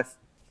in life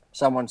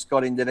someone's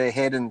got into their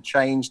head and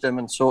changed them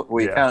and thought,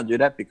 well, you can't do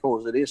that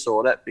because of this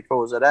or that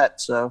because of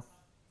that. So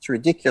it's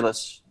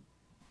ridiculous.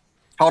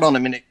 Hold on a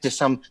minute. There's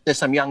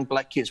some young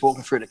black kids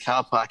walking through the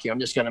car park here. I'm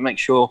just going to make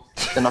sure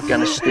they're not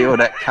going to steal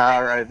that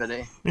car over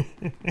there.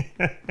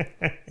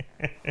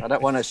 I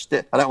don't want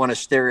to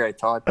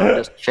stereotype. I'm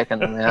just checking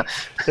them out.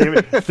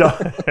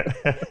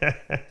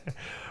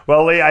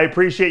 Well, Lee, I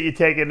appreciate you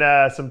taking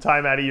some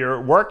time out of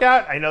your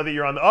workout. I know that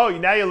you're on the. Oh,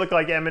 now you look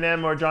like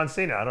Eminem or John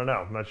Cena. I don't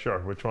know. I'm not sure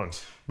which one,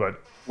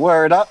 but.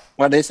 Word up.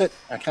 What is it?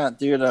 I can't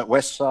do the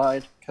West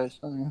Side Coast.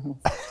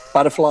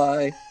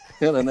 Butterfly.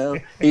 I don't know.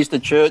 He's the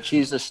church.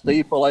 He's the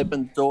steeple.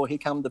 Open the door. Here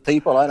come the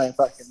people. I don't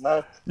fucking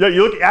know. Yeah,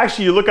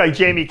 you look like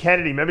Jamie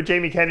Kennedy. Remember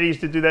Jamie Kennedy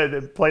used to do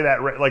that, play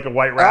that like a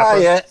white rapper.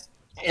 Oh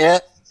yeah.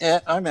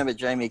 I remember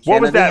Jamie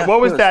Kennedy. What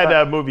was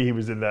that movie he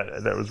was in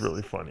that was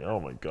really funny? Oh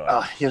my god.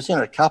 Oh, he was in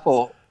a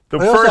couple. The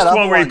first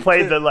one where he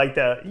played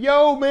the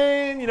yo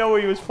man,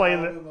 where he was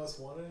playing the Most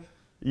Wanted.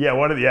 Yeah,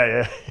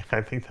 I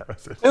think that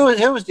was it.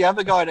 Who was the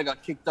other guy that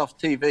got kicked off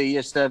TV? He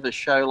used to have a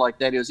show like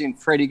that. He was in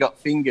Freddy Got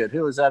Fingered.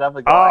 Who was that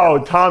other guy?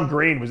 Oh, Tom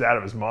Green was out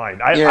of his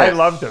mind. I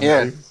loved him.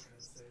 Yeah.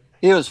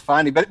 He was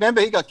funny, but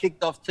remember he got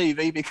kicked off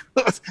TV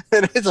because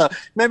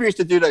remember he used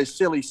to do those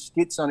silly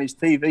skits on his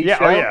TV show?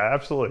 Oh yeah,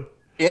 absolutely.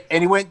 Yeah,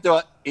 and he went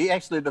to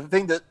the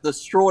thing that the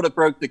straw that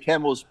broke the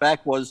camel's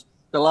back was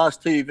the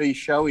last TV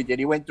show he did.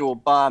 He went to a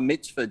bar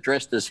mitzvah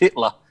dressed as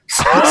Hitler.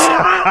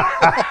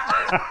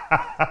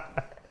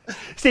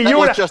 See,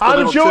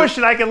 I'm Jewish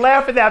and I can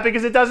laugh at that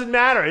because it doesn't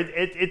matter.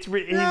 He's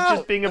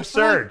just being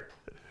absurd.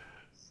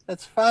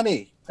 That's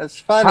funny. That's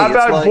funny. How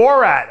about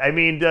Borat? I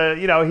mean,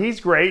 he's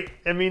great.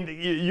 I mean,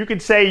 you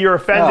could say you're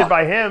offended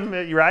by him,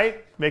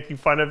 right? Making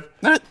fun of.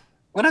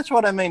 Well, that's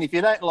what I mean. If you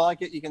don't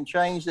like it, you can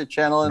change the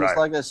channel. And It's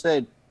like I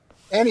said,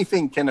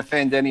 anything can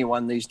offend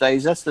anyone these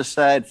days. That's the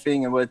sad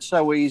thing. And it's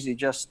so easy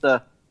just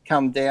to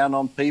come down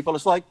on people.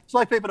 It's like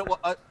people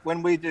that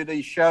when we do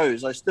these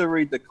shows, I still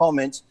read the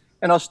comments.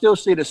 And I still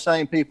see the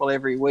same people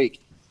every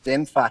week.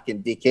 Them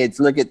fucking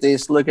dickheads. Look at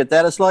this, look at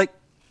that. It's like,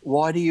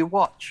 why do you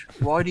watch?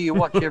 Why do you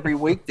watch every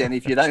week then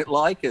if you don't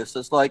like us?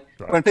 It's like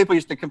when people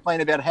used to complain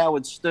about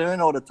Howard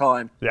Stern all the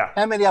time. Yeah.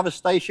 How many other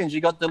stations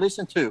you got to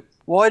listen to?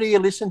 Why do you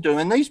listen to them?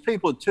 And these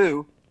people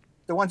too,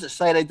 the ones that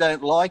say they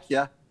don't like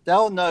you,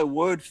 they'll know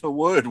word for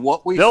word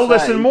what we say. They'll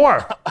listen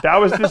more. That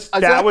was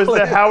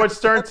the Howard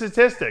Stern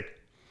statistic.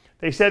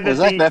 They said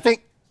that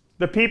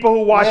the people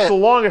who watch the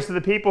longest are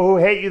the people who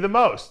hate you the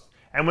most.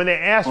 And when they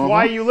asked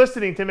why are you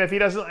listening to him if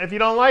you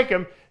don't like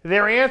him,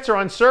 their answer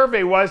on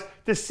survey was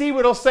to see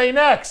what he'll say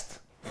next.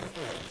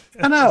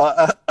 I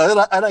know.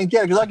 I don't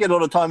get it because I get it all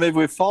the time even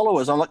with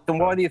followers. I'm like, then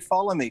why do you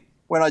follow me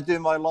when I do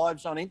my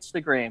lives on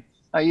Instagram?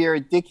 Oh, you're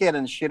a dickhead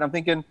and shit. I'm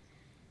thinking,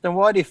 then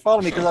why do you follow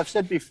me? Because I've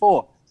said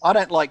before, I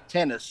don't like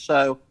tennis.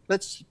 So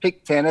let's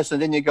pick tennis.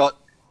 And then you got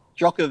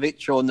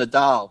Djokovic or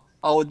Nadal.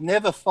 I would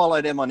never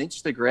follow them on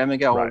Instagram and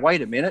go, well,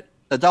 wait a minute.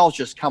 Nadal's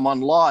just come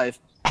on live.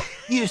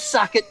 You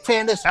suck at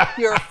tennis.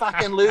 You're a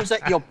fucking loser.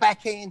 Your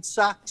backhand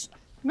sucks.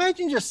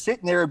 Imagine just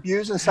sitting there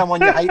abusing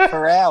someone you hate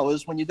for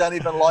hours when you don't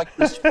even like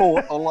the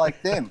sport or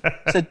like them.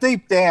 So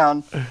deep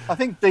down, I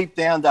think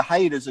the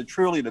haters are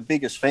truly the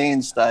biggest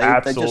fans, Dave.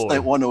 Absolutely.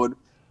 They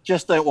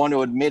just don't want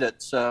to admit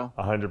it. So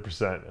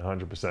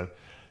 100%.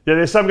 Yeah,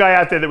 there's some guy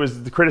out there that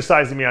was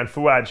criticizing me on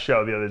Fuad's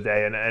show the other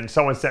day, and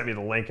someone sent me the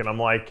link, and I'm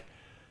like,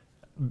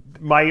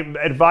 my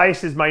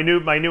advice is my new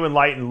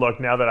enlightened look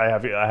now that I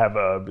have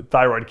a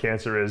thyroid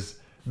cancer is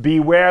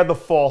beware the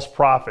false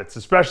prophets,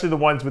 especially the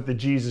ones with the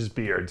Jesus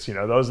beards.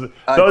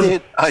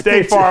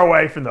 Stay far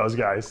away from those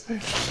guys.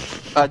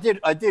 I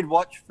did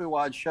watch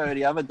Fuad's show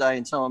the other day,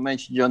 and someone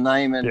mentioned your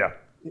name, and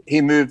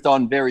he moved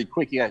on very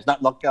quick. He goes,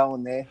 not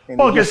going there. And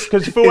well,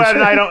 because Fuad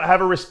and I don't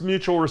have a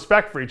mutual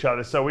respect for each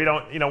other, so we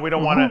don't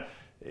want to.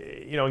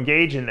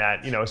 Engage in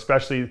that,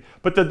 especially.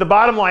 But the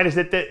bottom line is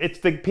that it's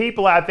the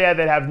people out there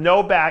that have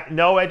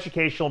no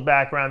educational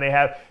background.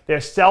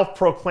 They're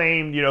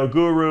self-proclaimed,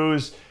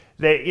 gurus.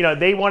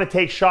 They want to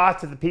take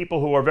shots at the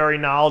people who are very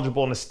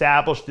knowledgeable and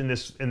established in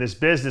this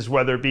business,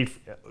 whether it be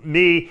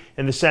me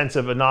in the sense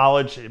of a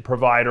knowledge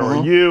provider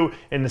or you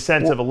in the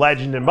sense of a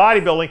legend in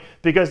bodybuilding.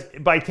 Because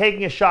by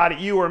taking a shot at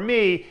you or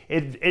me,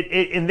 it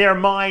in their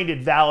mind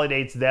it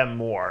validates them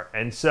more.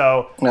 And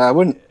so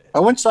I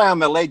wouldn't say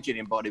I'm a legend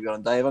in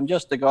bodybuilding, Dave. I'm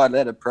just a guy that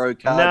had a pro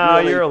card. No,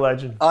 really, you're a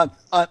legend. I'm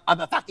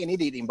a fucking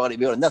idiot in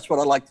bodybuilding. That's what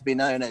I like to be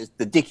known as,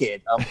 the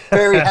dickhead. I'm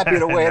very happy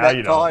to wear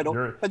that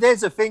title. But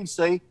there's the thing,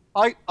 see,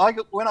 when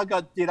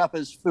I did up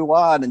as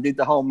Fuad and did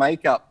the whole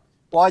makeup,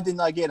 why didn't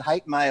I get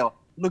hate mail?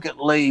 look at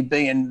Lee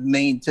being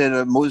mean to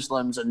the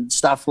Muslims and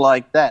stuff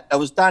like that. It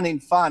was done in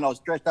fun. I was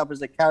dressed up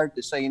as a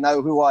character so you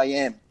know who I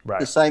am. Right.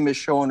 The same as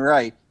Shawn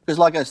Ray. Because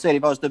like I said,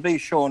 if I was to be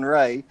Shawn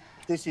Ray,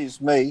 this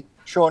is me.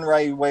 Shawn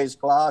Ray wears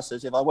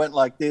glasses. If I went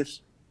like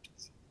this,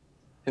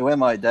 who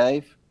am I,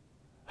 Dave?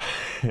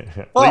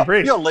 Oh,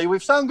 you're Lee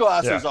with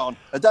sunglasses on.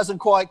 It doesn't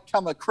quite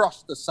come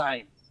across the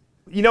same.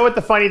 You know what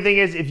the funny thing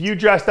is? If you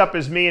dressed up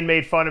as me and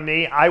made fun of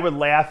me, I would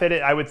laugh at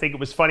it. I would think it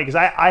was funny because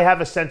I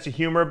have a sense of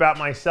humor about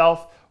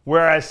myself,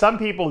 whereas some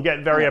people get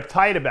very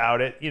uptight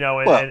about it, you know,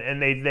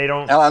 and they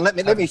don't. Alan,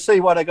 let me see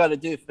what I got to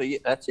do for you.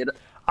 That's it.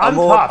 I'm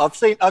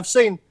tough.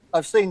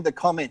 I've seen the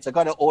comments. I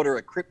got to order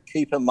a Crypt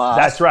Keeper mask.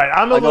 That's right.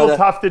 I'm a little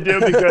tough to do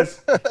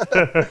because.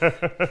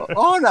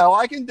 Oh no,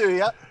 I can do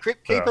you.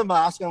 Crypt Keeper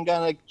mask. I'm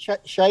going to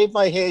shave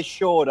my hair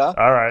shorter.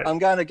 All right. I'm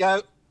going to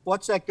go.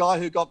 What's that guy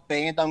who got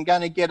banned? I'm going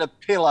to get a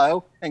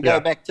pillow and go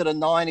back to the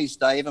 90s,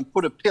 Dave, and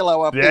put a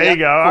pillow up there. There you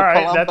go. All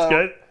right, Columbo. that's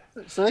good.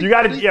 See? You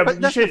got to, yeah, but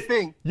you that's should. The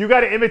thing. You got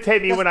to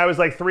imitate me when I was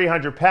like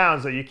 300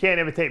 pounds. Though you can't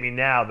imitate me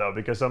now, though,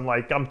 because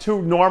I'm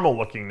too normal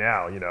looking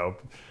now. You know,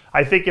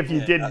 I think if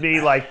you did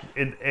me like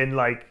in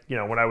like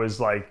when I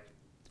was like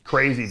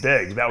crazy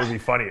big, that would be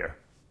funnier.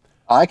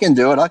 I can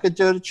do it. I could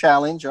do the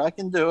challenge. I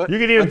can do it. You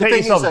could even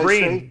paint yourself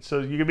green,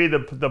 so you could be the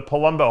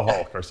Palumbo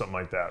Hulk or something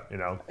like that. You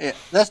know. Yeah,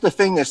 that's the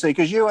thing to see,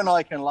 because you and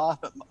I can laugh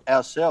at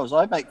ourselves.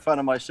 I make fun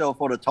of myself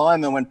all the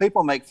time, and when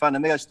people make fun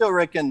of me, I still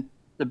reckon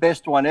the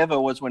best one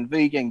ever was when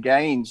Vegan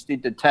Gaines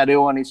did the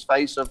tattoo on his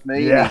face of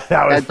me. Yeah,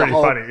 that was pretty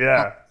funny.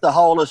 Yeah, the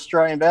whole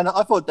Australian band.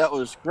 I thought that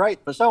was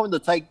great for someone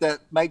to make that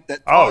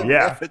time and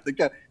effort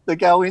to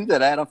go into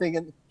that. I'm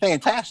thinking,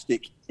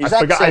 fantastic.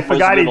 I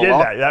forgot he did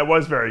that. That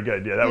was very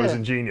good. Yeah, that was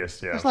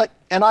ingenious. Yeah, it's like,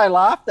 and I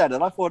laughed at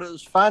it. I thought it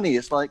was funny.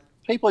 It's like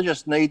people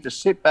just need to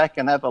sit back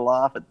and have a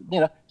laugh.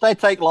 They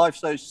take life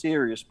so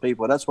serious.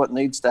 People, that's what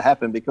needs to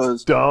happen,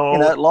 because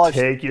don't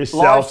take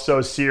yourself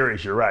so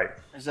serious. You're right.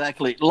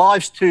 Exactly.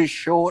 Life's too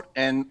short,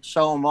 and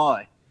so am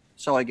I.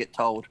 So I get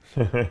told.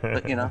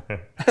 But,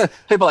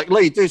 people are like,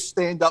 Lee, do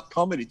stand-up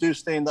comedy. Do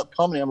stand-up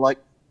comedy. I'm like,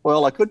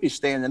 well, I could be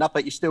standing up,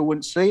 but you still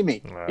wouldn't see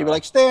me. You'd be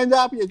like, stand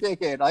up, you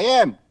dickhead. I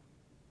am.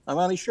 I'm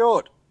only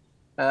short.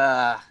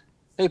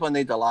 People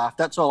need to laugh.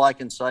 That's all I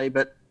can say.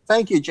 But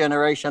thank you,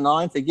 Generation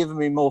 9, for giving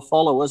me more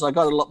followers. I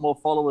got a lot more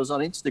followers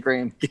on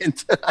Instagram again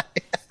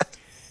today.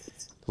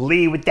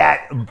 Lee with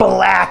that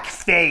black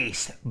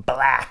face.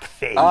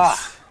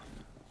 Blackface.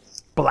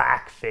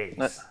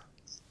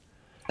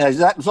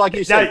 It's like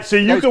you said. So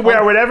you can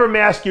wear whatever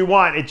mask you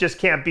want. It just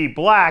can't be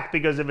black,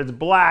 because if it's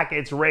black,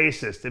 it's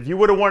racist. If you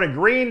would have worn a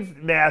green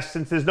mask,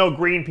 since there's no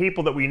green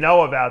people that we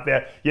know of out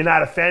there, you're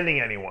not offending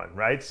anyone,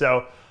 right?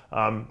 So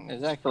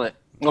exactly.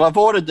 Well, I've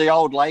ordered the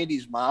old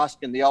ladies mask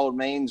and the old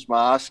men's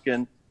mask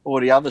and all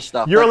the other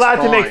stuff. You're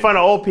allowed to make fun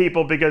of old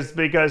people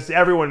because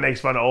everyone makes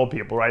fun of old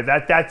people, right?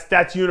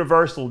 That's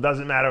universal. It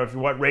doesn't matter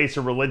what race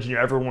or religion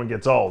everyone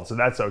gets old, so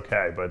that's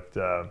okay. But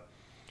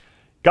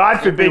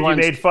God forbid you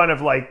made fun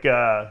of like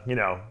a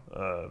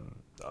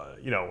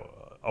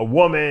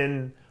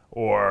woman,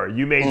 or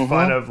you made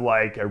fun of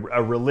like a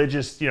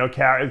religious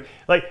character.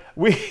 Like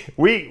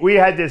we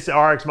had this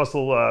RX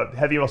Muscle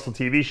Heavy Muscle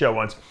TV show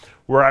once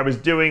where I was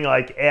doing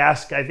like I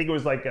think it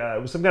was like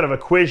it was some kind of a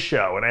quiz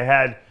show, and I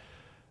had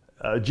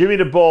Jimmy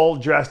the Bull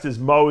dressed as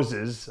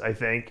Moses, I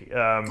think.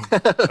 No,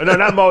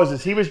 not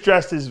Moses. He was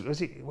dressed as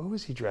what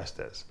was he dressed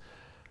as?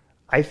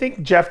 I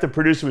think Jeff, the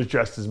producer, was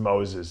dressed as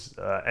Moses,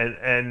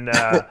 and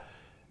I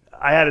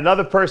had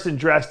another person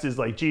dressed as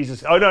like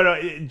Jesus. Oh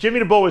no, Jimmy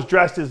the Bull was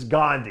dressed as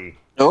Gandhi.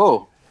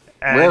 Oh,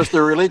 where's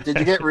the religion? Did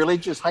you get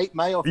religious hate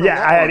mail from that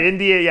I had one?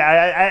 India. Yeah,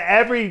 I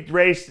every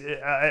race,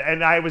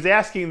 and I was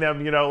asking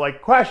them,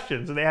 like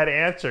questions, and they had to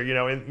answer,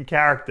 in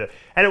character,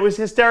 and it was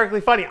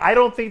hysterically funny. I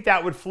don't think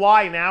that would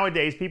fly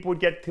nowadays. People would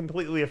get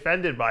completely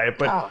offended by it,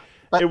 but. Oh.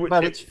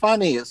 But it's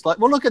funny. It's like,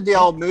 well, look at the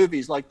old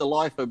movies like The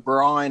Life of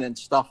Brian and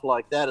stuff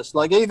like that. It's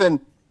like, even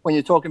when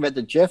you're talking about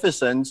the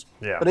Jeffersons,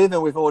 but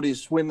even with all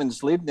these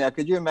women's live now,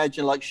 could you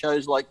imagine like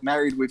shows like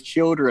Married with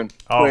Children?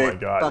 Oh where my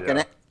God!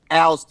 Fucking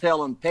Al's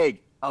telling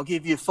Peg, "I'll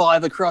give you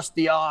 5 across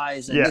the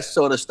eyes," and this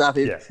sort of stuff.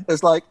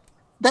 It's like,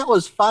 that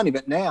was funny,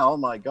 but now, oh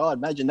my God,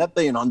 imagine that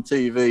being on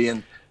TV.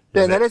 And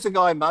then there's a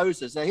guy,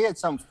 Moses. Now, he had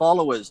some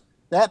followers.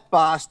 That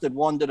bastard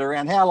wandered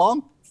around. How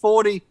long?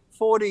 40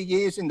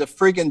 years in the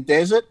friggin'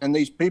 desert, and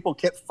these people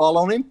kept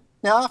following him.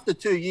 Now, after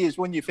 2 years,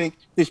 when you think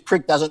this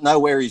prick doesn't know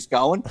where he's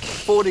going,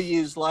 40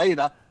 years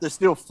later, they're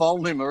still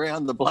following him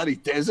around the bloody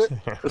desert.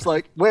 It's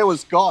like, where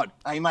was God?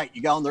 Hey, mate,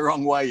 you're going the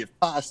wrong way. You've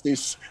passed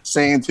this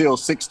sand hill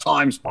 6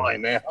 times by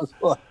now.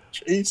 Like,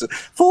 Jesus.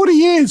 40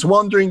 years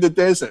wandering the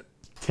desert.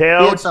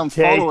 Take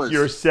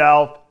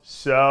yourself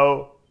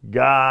so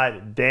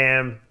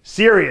goddamn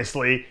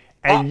seriously,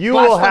 and you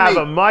will have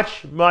a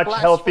much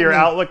healthier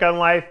outlook on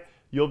life.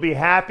 You'll be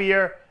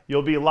happier,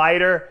 you'll be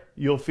lighter,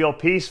 you'll feel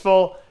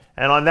peaceful.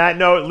 And on that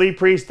note, Lee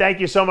Priest, thank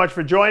you so much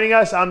for joining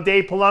us. I'm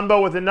Dave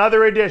Palumbo with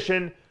another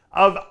edition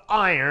of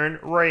Iron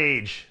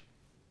Rage.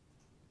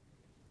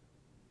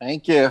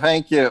 Thank you.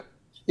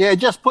 Yeah,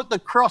 just put the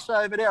cross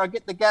over there. I'll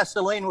get the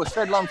gasoline. We'll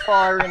settle on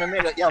fire in a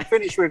minute. Yeah, I'm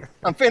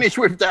finished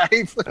with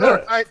Dave. All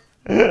right.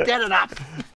 Get it up.